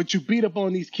 man. But you beat up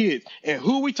on these kids. And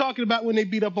who are we talking about when they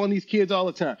beat up on these kids all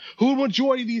the time? Who the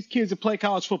majority of these kids that play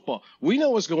college football? We know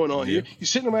what's going on here. You're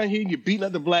sitting around here and you're beating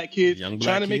up the black kids,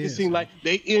 trying to make it seem like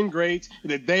they ingrates,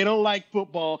 that they don't like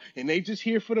football, and they just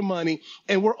here for the money.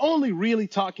 And we're only really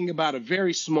talking about a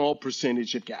very small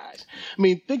percentage of guys. I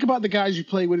mean, think about the guys you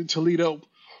play with in Toledo,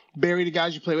 Barry, the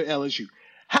guys you play with LSU.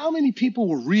 How many people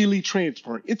were really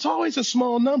transferring? It's always a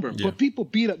small number, but people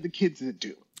beat up the kids that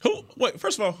do.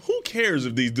 First of all, who cares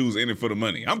if these dudes in it for the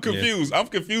money? I'm confused. I'm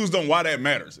confused on why that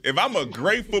matters. If I'm a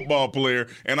great football player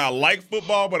and I like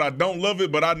football, but I don't love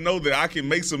it, but I know that I can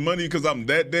make some money because I'm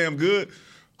that damn good,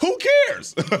 who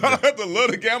cares? I have to love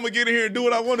the game. I'm going to get in here and do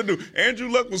what I want to do. Andrew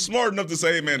Luck was smart enough to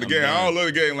say, hey, man, I don't love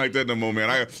the game like that no more,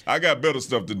 man. I got better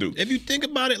stuff to do. If you think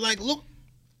about it, like, look,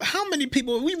 how many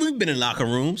people, we've been in locker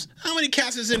rooms, how many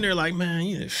cats is in there like, man,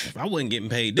 if I wasn't getting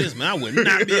paid this, man, I would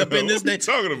not be up in this day. What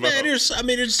are you talking about?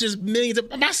 Man, it's just millions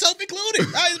of, myself included.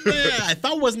 If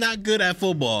I was not good at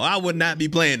football, I would not be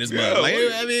playing this much.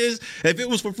 If it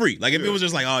was for free, like if it was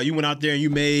just like, oh, you went out there and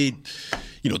you made,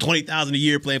 $20,000 a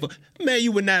year playing for, man,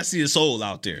 you would not see a soul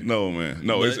out there. No, man.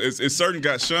 No, it's certain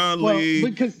guys. Sean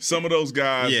Lee, some of those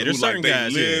guys who like they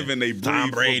live and they breathe Tom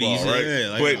Brady's, football, right?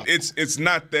 Yeah, but it's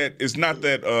not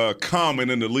that common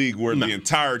in the league where the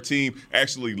entire team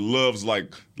actually loves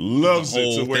it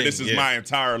to where this is my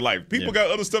entire life. People got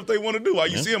other stuff they want to do.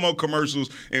 Like you see them on commercials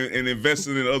and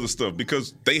investing in other stuff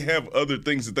because they have other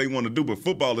things that they want to do. But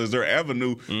football is their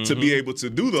avenue to be able to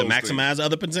do those to maximize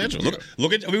other potential.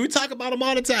 Look at we talk about him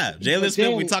all the time. Jalen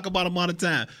Smith, we talk about him all the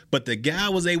time. But the guy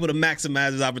was able to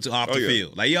maximize his opportunity off the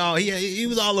field. Like y'all, he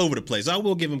was all over the place. So I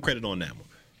will give him credit on that one.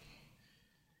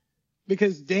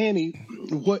 Because Danny,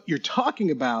 what you're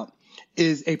talking about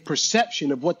is a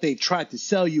perception of what they tried to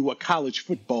sell you what college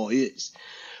football is.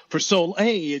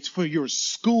 It's for your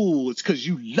school. It's because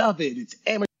you love it. It's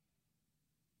amateur.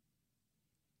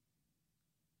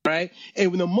 Right?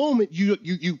 And in the moment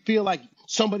you feel like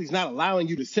somebody's not allowing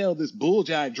you to sell this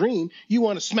bullseye dream, you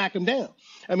want to smack them down.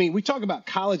 I mean, we talk about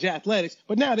college athletics,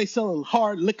 but now they selling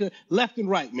hard liquor left and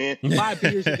right, man. 5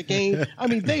 beers at the game. I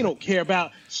mean, they don't care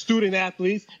about student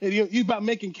athletes. It's about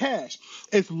making cash.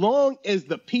 As long as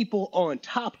the people on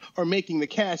top are making the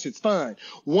cash, it's fine.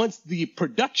 Once the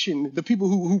production, the people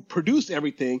who produce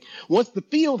everything, once the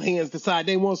field hands decide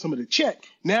they want some of the check,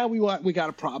 now we got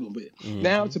a problem with it. Mm-hmm.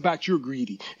 Now it's about you're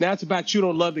greedy. Now it's about you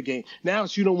don't love the game. Now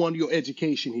it's you don't want your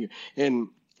education here.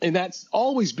 And that's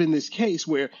always been this case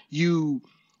where you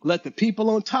let the people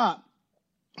on top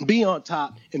be on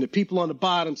top and the people on the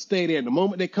bottom stay there. And the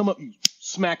moment they come up, you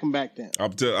smack them back down. I'm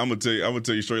gonna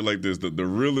tell you straight like this. The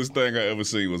realest thing I ever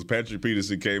seen was Patrick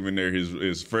Peterson came in there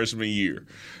his freshman year.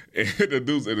 And the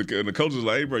dudes and the coach was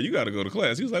like, hey, bro, you got to go to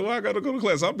class. He was like, well, I got to go to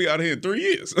class. I'll be out here in 3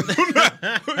 years.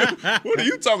 What are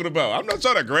you talking about? I'm not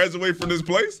trying to graduate from this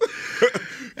place.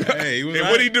 Hey, he was and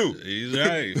what'd he do? He's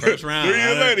right. First round. 3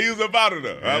 years later, he was up out of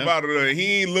there. Yeah. Out of there.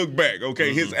 He ain't look back.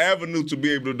 Okay, his avenue to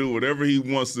be able to do whatever he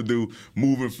wants to do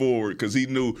moving forward because he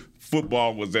knew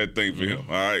football was that thing for him.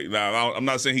 All right. Now, I'm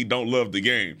not saying he don't love the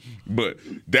game, but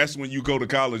that's when you go to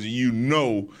college and you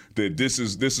know that this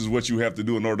is what you have to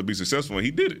do in order to be successful. And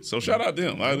he did it. So shout out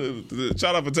to him.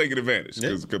 Shout out for taking advantage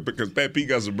because Pat P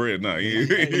got some bread now. He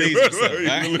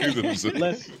believes in himself.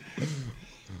 Let's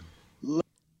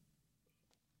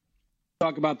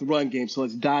talk about the run game. So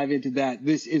let's dive into that.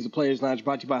 This is the Players Lounge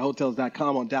brought to you by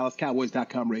Hotels.com on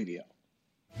DallasCowboys.com radio.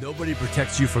 Nobody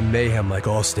protects you from mayhem like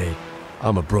Allstate.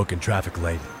 I'm a broken traffic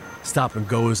light. Stop and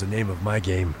go is the name of my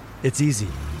game. It's easy.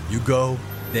 You go,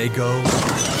 they go.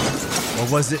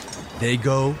 Or was it they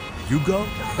go, you go?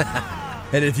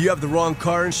 And if you have the wrong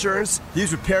car insurance,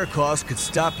 these repair costs could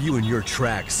stop you in your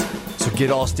tracks. So get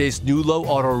Allstate's new low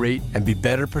auto rate and be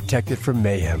better protected from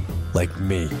mayhem, like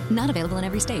me. Not available in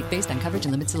every state based on coverage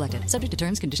and limits selected. Subject to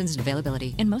terms, conditions, and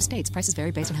availability. In most states, prices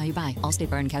vary based on how you buy. Allstate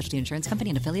Bar and Casualty Insurance Company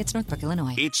and affiliates, Northbrook,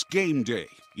 Illinois. It's game day.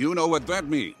 You know what that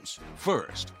means.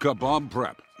 First, kebab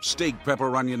prep. Steak,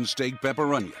 pepper, onion, steak,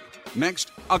 pepper, onion.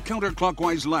 Next, a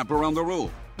counterclockwise lap around the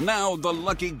room. Now the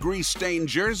lucky grease-stained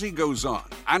jersey goes on.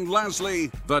 And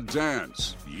lastly, the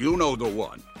dance. You know the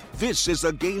one. This is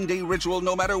a game day ritual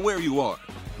no matter where you are.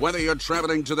 Whether you're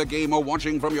traveling to the game or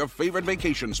watching from your favorite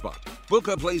vacation spot, book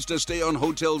a place to stay on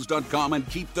Hotels.com and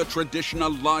keep the tradition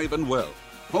alive and well.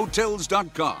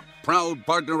 Hotels.com. proud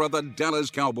partner of the Dallas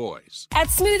Cowboys. At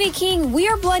Smoothie King, we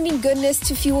are blending goodness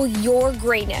to fuel your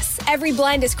greatness. Every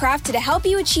blend is crafted to help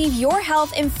you achieve your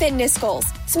health and fitness goals.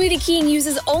 Smoothie King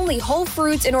uses only whole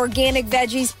fruits and organic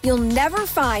veggies. You'll never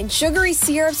find sugary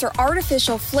syrups or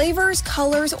artificial flavors,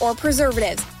 colors, or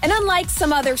preservatives. And unlike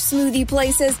some other smoothie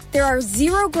places, there are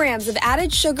 0 grams of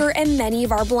added sugar in many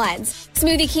of our blends.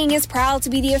 Smoothie King is proud to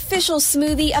be the official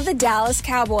smoothie of the Dallas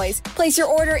Cowboys. Place your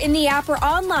order in the app or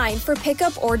online for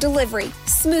pickup or delivery.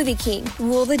 Smoothie King,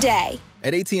 rule the day.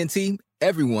 At AT&T,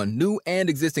 everyone, new and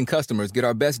existing customers, get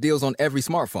our best deals on every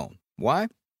smartphone. Why?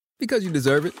 Because you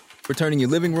deserve it. For turning your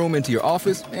living room into your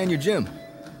office and your gym.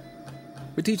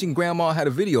 For teaching Grandma how to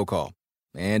video call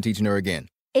and teaching her again.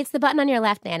 It's the button on your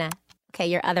left, Nana. Okay,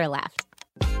 your other left.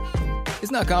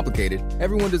 It's not complicated.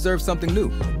 Everyone deserves something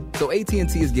new. So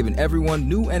AT&T is giving everyone,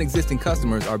 new and existing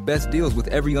customers, our best deals with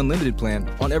every unlimited plan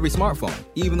on every smartphone,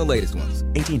 even the latest ones.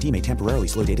 AT&T may temporarily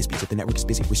slow data speeds if the network is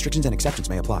busy. Restrictions and exceptions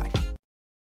may apply.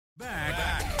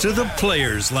 Back to the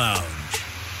Players Lounge.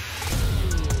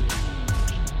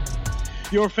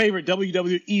 Your favorite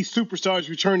WWE superstars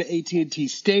return to AT&T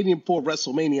Stadium for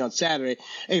WrestleMania on Saturday,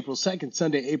 April 2nd,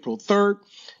 Sunday, April 3rd,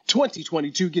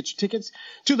 2022. Get your tickets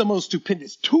to the most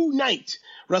stupendous two-night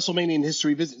WrestleMania in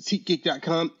history. Visit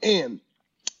SeatGeek.com, and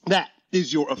that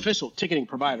is your official ticketing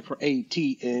provider for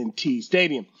AT&T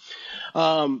Stadium.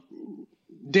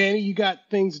 Danny, you got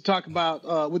things to talk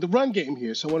about with the run game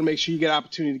here, so I want to make sure you get an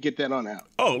opportunity to get that on out.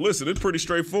 Oh, listen, it's pretty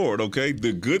straightforward, okay?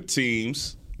 The good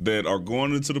teams that are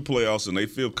going into the playoffs and they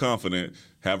feel confident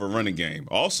have a running game.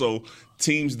 Also,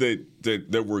 teams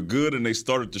that were good and they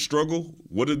started to struggle,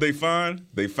 what did they find?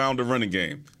 They found a running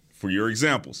game. For your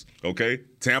examples, okay?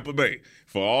 Tampa Bay.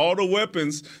 For all the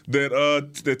weapons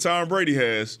that Tom Brady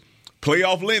has,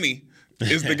 playoff Lenny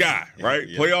is the guy, right?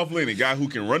 Yeah. Playoff Lenny, guy who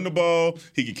can run the ball,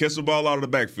 he can catch the ball out of the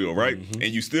backfield, right? Mm-hmm.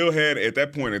 And you still had, at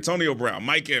that point, Antonio Brown,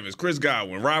 Mike Evans, Chris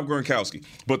Godwin, Rob Gronkowski.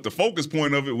 But the focus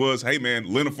point of it was, hey, man,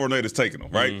 Leonard Fournette is taking them,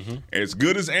 right? Mm-hmm. As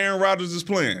good as Aaron Rodgers is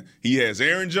playing, he has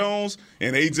Aaron Jones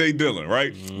and A.J. Dillon,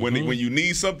 right? Mm-hmm. When you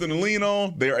need something to lean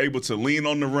on, they're able to lean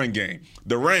on the run game.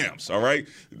 The Rams, all right?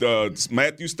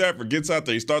 Matthew Stafford gets out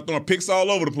there. He starts throwing picks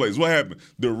all over the place. What happened?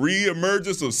 The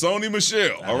reemergence of Sony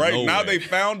Michel, all right? Now they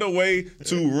found a way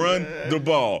to run the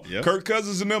ball. Yep. Kirk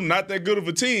Cousins and them, not that good of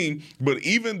a team, but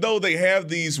even though they have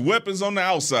these weapons on the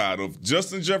outside of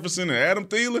Justin Jefferson and Adam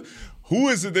Thielen, who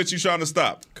is it that you're trying to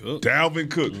stop? Cook.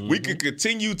 Dalvin Cook. Mm-hmm. We can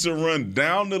continue to run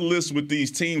down the list with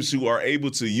these teams who are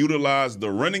able to utilize the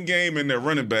running game and their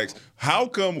running backs. How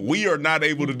come we are not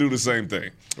able to do the same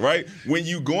thing, right? When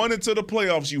you going into the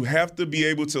playoffs, you have to be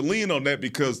able to lean on that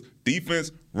because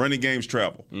defense, running games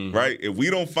travel, right? If we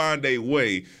don't find a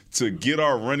way to get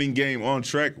our running game on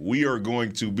track, we are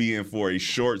going to be in for a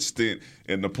short stint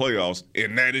in the playoffs,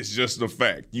 and that is just a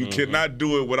fact. You cannot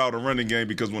do it without a running game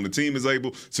because when the team is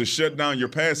able to shut down your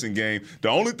passing game, the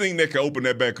only thing that can open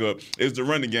that back up is the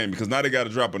running game because now they got to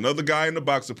drop another guy in the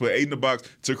box to put 8 in the box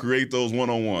to create those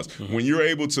one-on-ones. When you're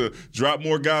able to drop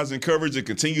more guys in coverage and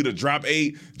continue to drop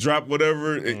 8, drop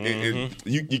whatever,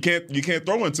 you can't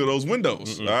throw into those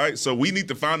windows, all right? So we need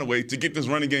to find a way to get this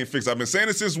running game fixed. I've been saying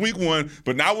it since week 1,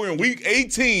 but now we're in week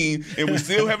 18, and we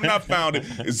still have not found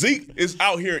it. Zeke is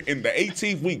out here in the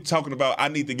 18th week talking about I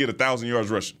need to get 1,000 yards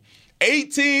rushing.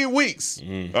 18 weeks,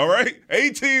 all right?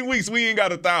 18 weeks, we ain't got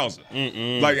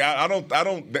 1,000. Like, I don't,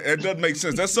 that doesn't make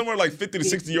sense. That's somewhere like 50 to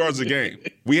 60 yards a game.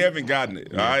 We haven't gotten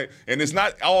it, all right? And it's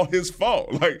not all his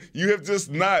fault. Like, you have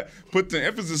just not put the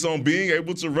emphasis on being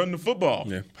able to run the football.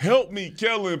 Yeah. Help me,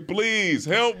 Kellen, please.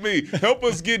 Help me. Help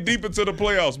us get deep into the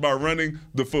playoffs by running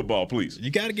the football, please. You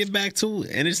got to get back to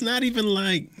it. And it's not even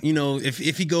like,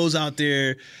 if he goes out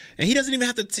there and he doesn't even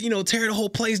have to, tear the whole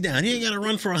place down. He ain't got to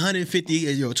run for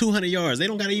 150, 200 yards. They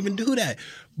don't got to even do that.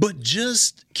 But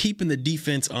just keeping the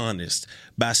defense honest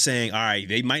by saying, all right,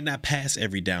 they might not pass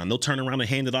every down. They'll turn around and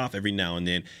hand it off every now and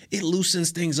then. It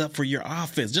loosens things up for your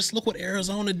offense. Just look what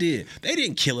Arizona did. They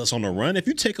didn't kill us on the run. If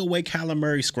you take away Kyler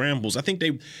Murray's scrambles, I think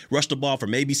they rushed the ball for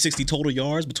maybe 60 total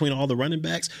yards between all the running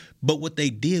backs. But what they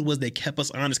did was they kept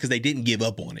us honest because they didn't give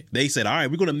up on it. They said, all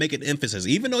right, we're going to make an emphasis.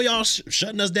 Even though y'all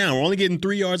shutting us down, we're only getting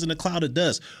 3 yards in a cloud of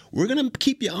dust. We're going to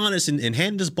keep you honest and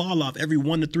hand this ball off every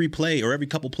 1 to 3 play or every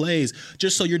couple plays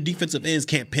just so your defensive ends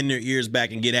can't pin their ears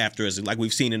back and get after us like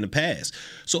we've seen in the past.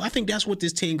 So I think that's what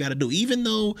this team got to do. Even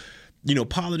though,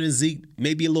 Pollard and Zeke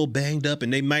may be a little banged up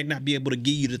and they might not be able to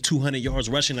give you the 200 yards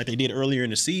rushing like they did earlier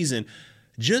in the season,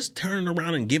 just turning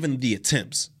around and giving the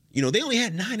attempts. They only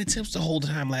had 9 attempts the whole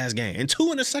time last game and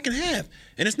 2 in the second half.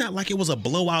 And it's not like it was a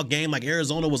blowout game like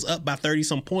Arizona was up by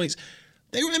 30-some points.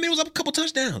 It was up a couple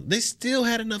touchdowns. They still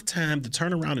had enough time to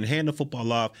turn around and hand the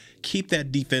football off, keep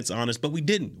that defense honest, but we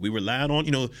didn't. We relied on,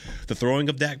 the throwing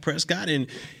of Dak Prescott. And,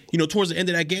 towards the end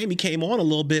of that game, he came on a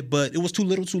little bit, but it was too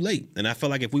little too late. And I felt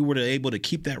like if we were able to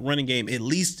keep that running game at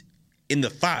least in the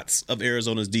thoughts of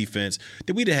Arizona's defense,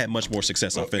 that we'd have had much more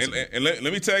success offensively. And let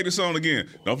me tag this on again.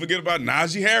 Don't forget about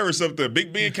Najee Harris up there.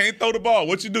 Big Ben can't throw the ball.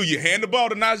 What you do? You hand the ball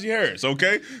to Najee Harris,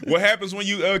 okay? What happens when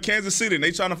you Kansas City and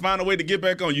they trying to find a way to get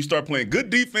back on? You start playing good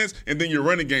defense, and then your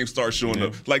running game starts showing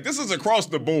up. Like, this is across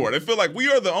the board. I feel like we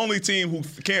are the only team who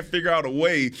can't figure out a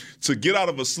way to get out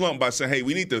of a slump by saying, hey,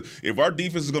 we need to – if our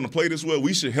defense is going to play this well,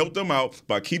 we should help them out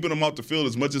by keeping them off the field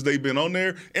as much as they've been on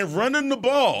there and running the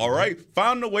ball, all right?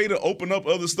 Find a way to open up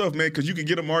other stuff, man, because you can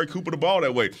get Amari Cooper the ball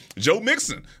that way. Joe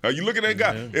Mixon, you look at that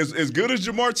guy. As good as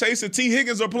Jamar Chase and T.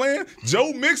 Higgins are playing,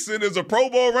 Joe Mixon is a Pro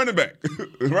Bowl running back,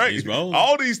 right?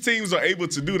 All these teams are able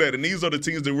to do that, and these are the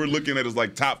teams that we're looking at as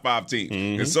like top 5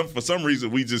 teams. And for some reason,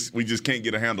 we just can't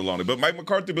get a handle on it. But Mike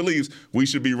McCarthy believes we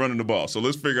should be running the ball. So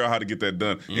let's figure out how to get that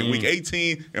done in Week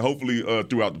 18 and hopefully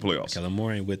throughout the playoffs. Kellen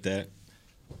Moore ain't with that.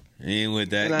 He ain't with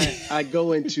that. And I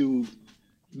go into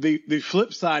the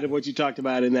flip side of what you talked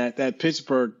about in that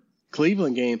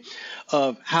Pittsburgh-Cleveland game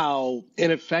of how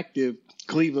ineffective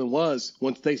Cleveland was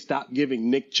once they stopped giving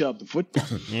Nick Chubb the football.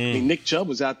 I mean, Nick Chubb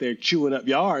was out there chewing up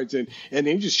yards, and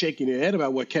they were just shaking their head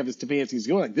about what Kevin Stefanski is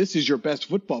doing. Like, this is your best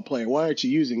football player. Why aren't you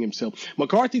using him? So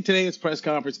McCarthy today at his press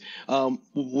conference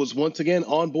was once again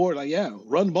on board, like, yeah,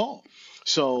 run the ball.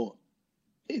 So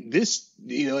this,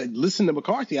 listen to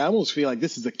McCarthy, I almost feel like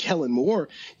this is a Kellen Moore,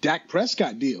 Dak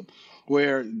Prescott deal,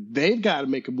 where they've got to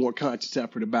make a more conscious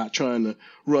effort about trying to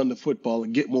run the football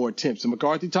and get more attempts. And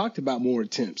McCarthy talked about more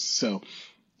attempts. So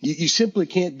you simply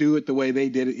can't do it the way they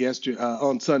did it yesterday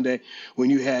on Sunday when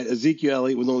you had Ezekiel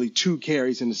Elliott with only 2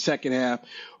 carries in the second half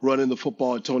running the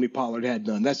football and Tony Pollard had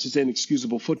none. That's just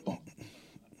inexcusable football.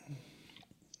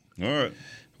 All right.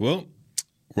 Well,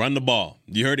 run the ball.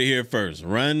 You heard it here first.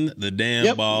 Run the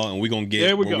damn ball, and we're going to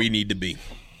get where we need to be.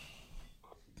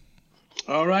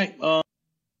 All right.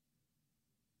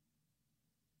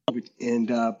 And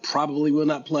probably will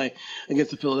not play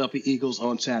against the Philadelphia Eagles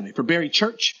on Saturday. For Barry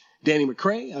Church, Danny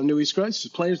McCray, I'm New East Scruggs. This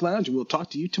is Players Lounge, and we'll talk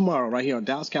to you tomorrow right here on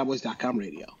DallasCowboys.com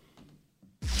radio.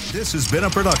 This has been a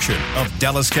production of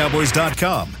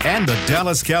DallasCowboys.com and the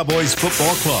Dallas Cowboys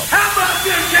Football Club. How about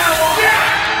this, Cowboys? Yeah!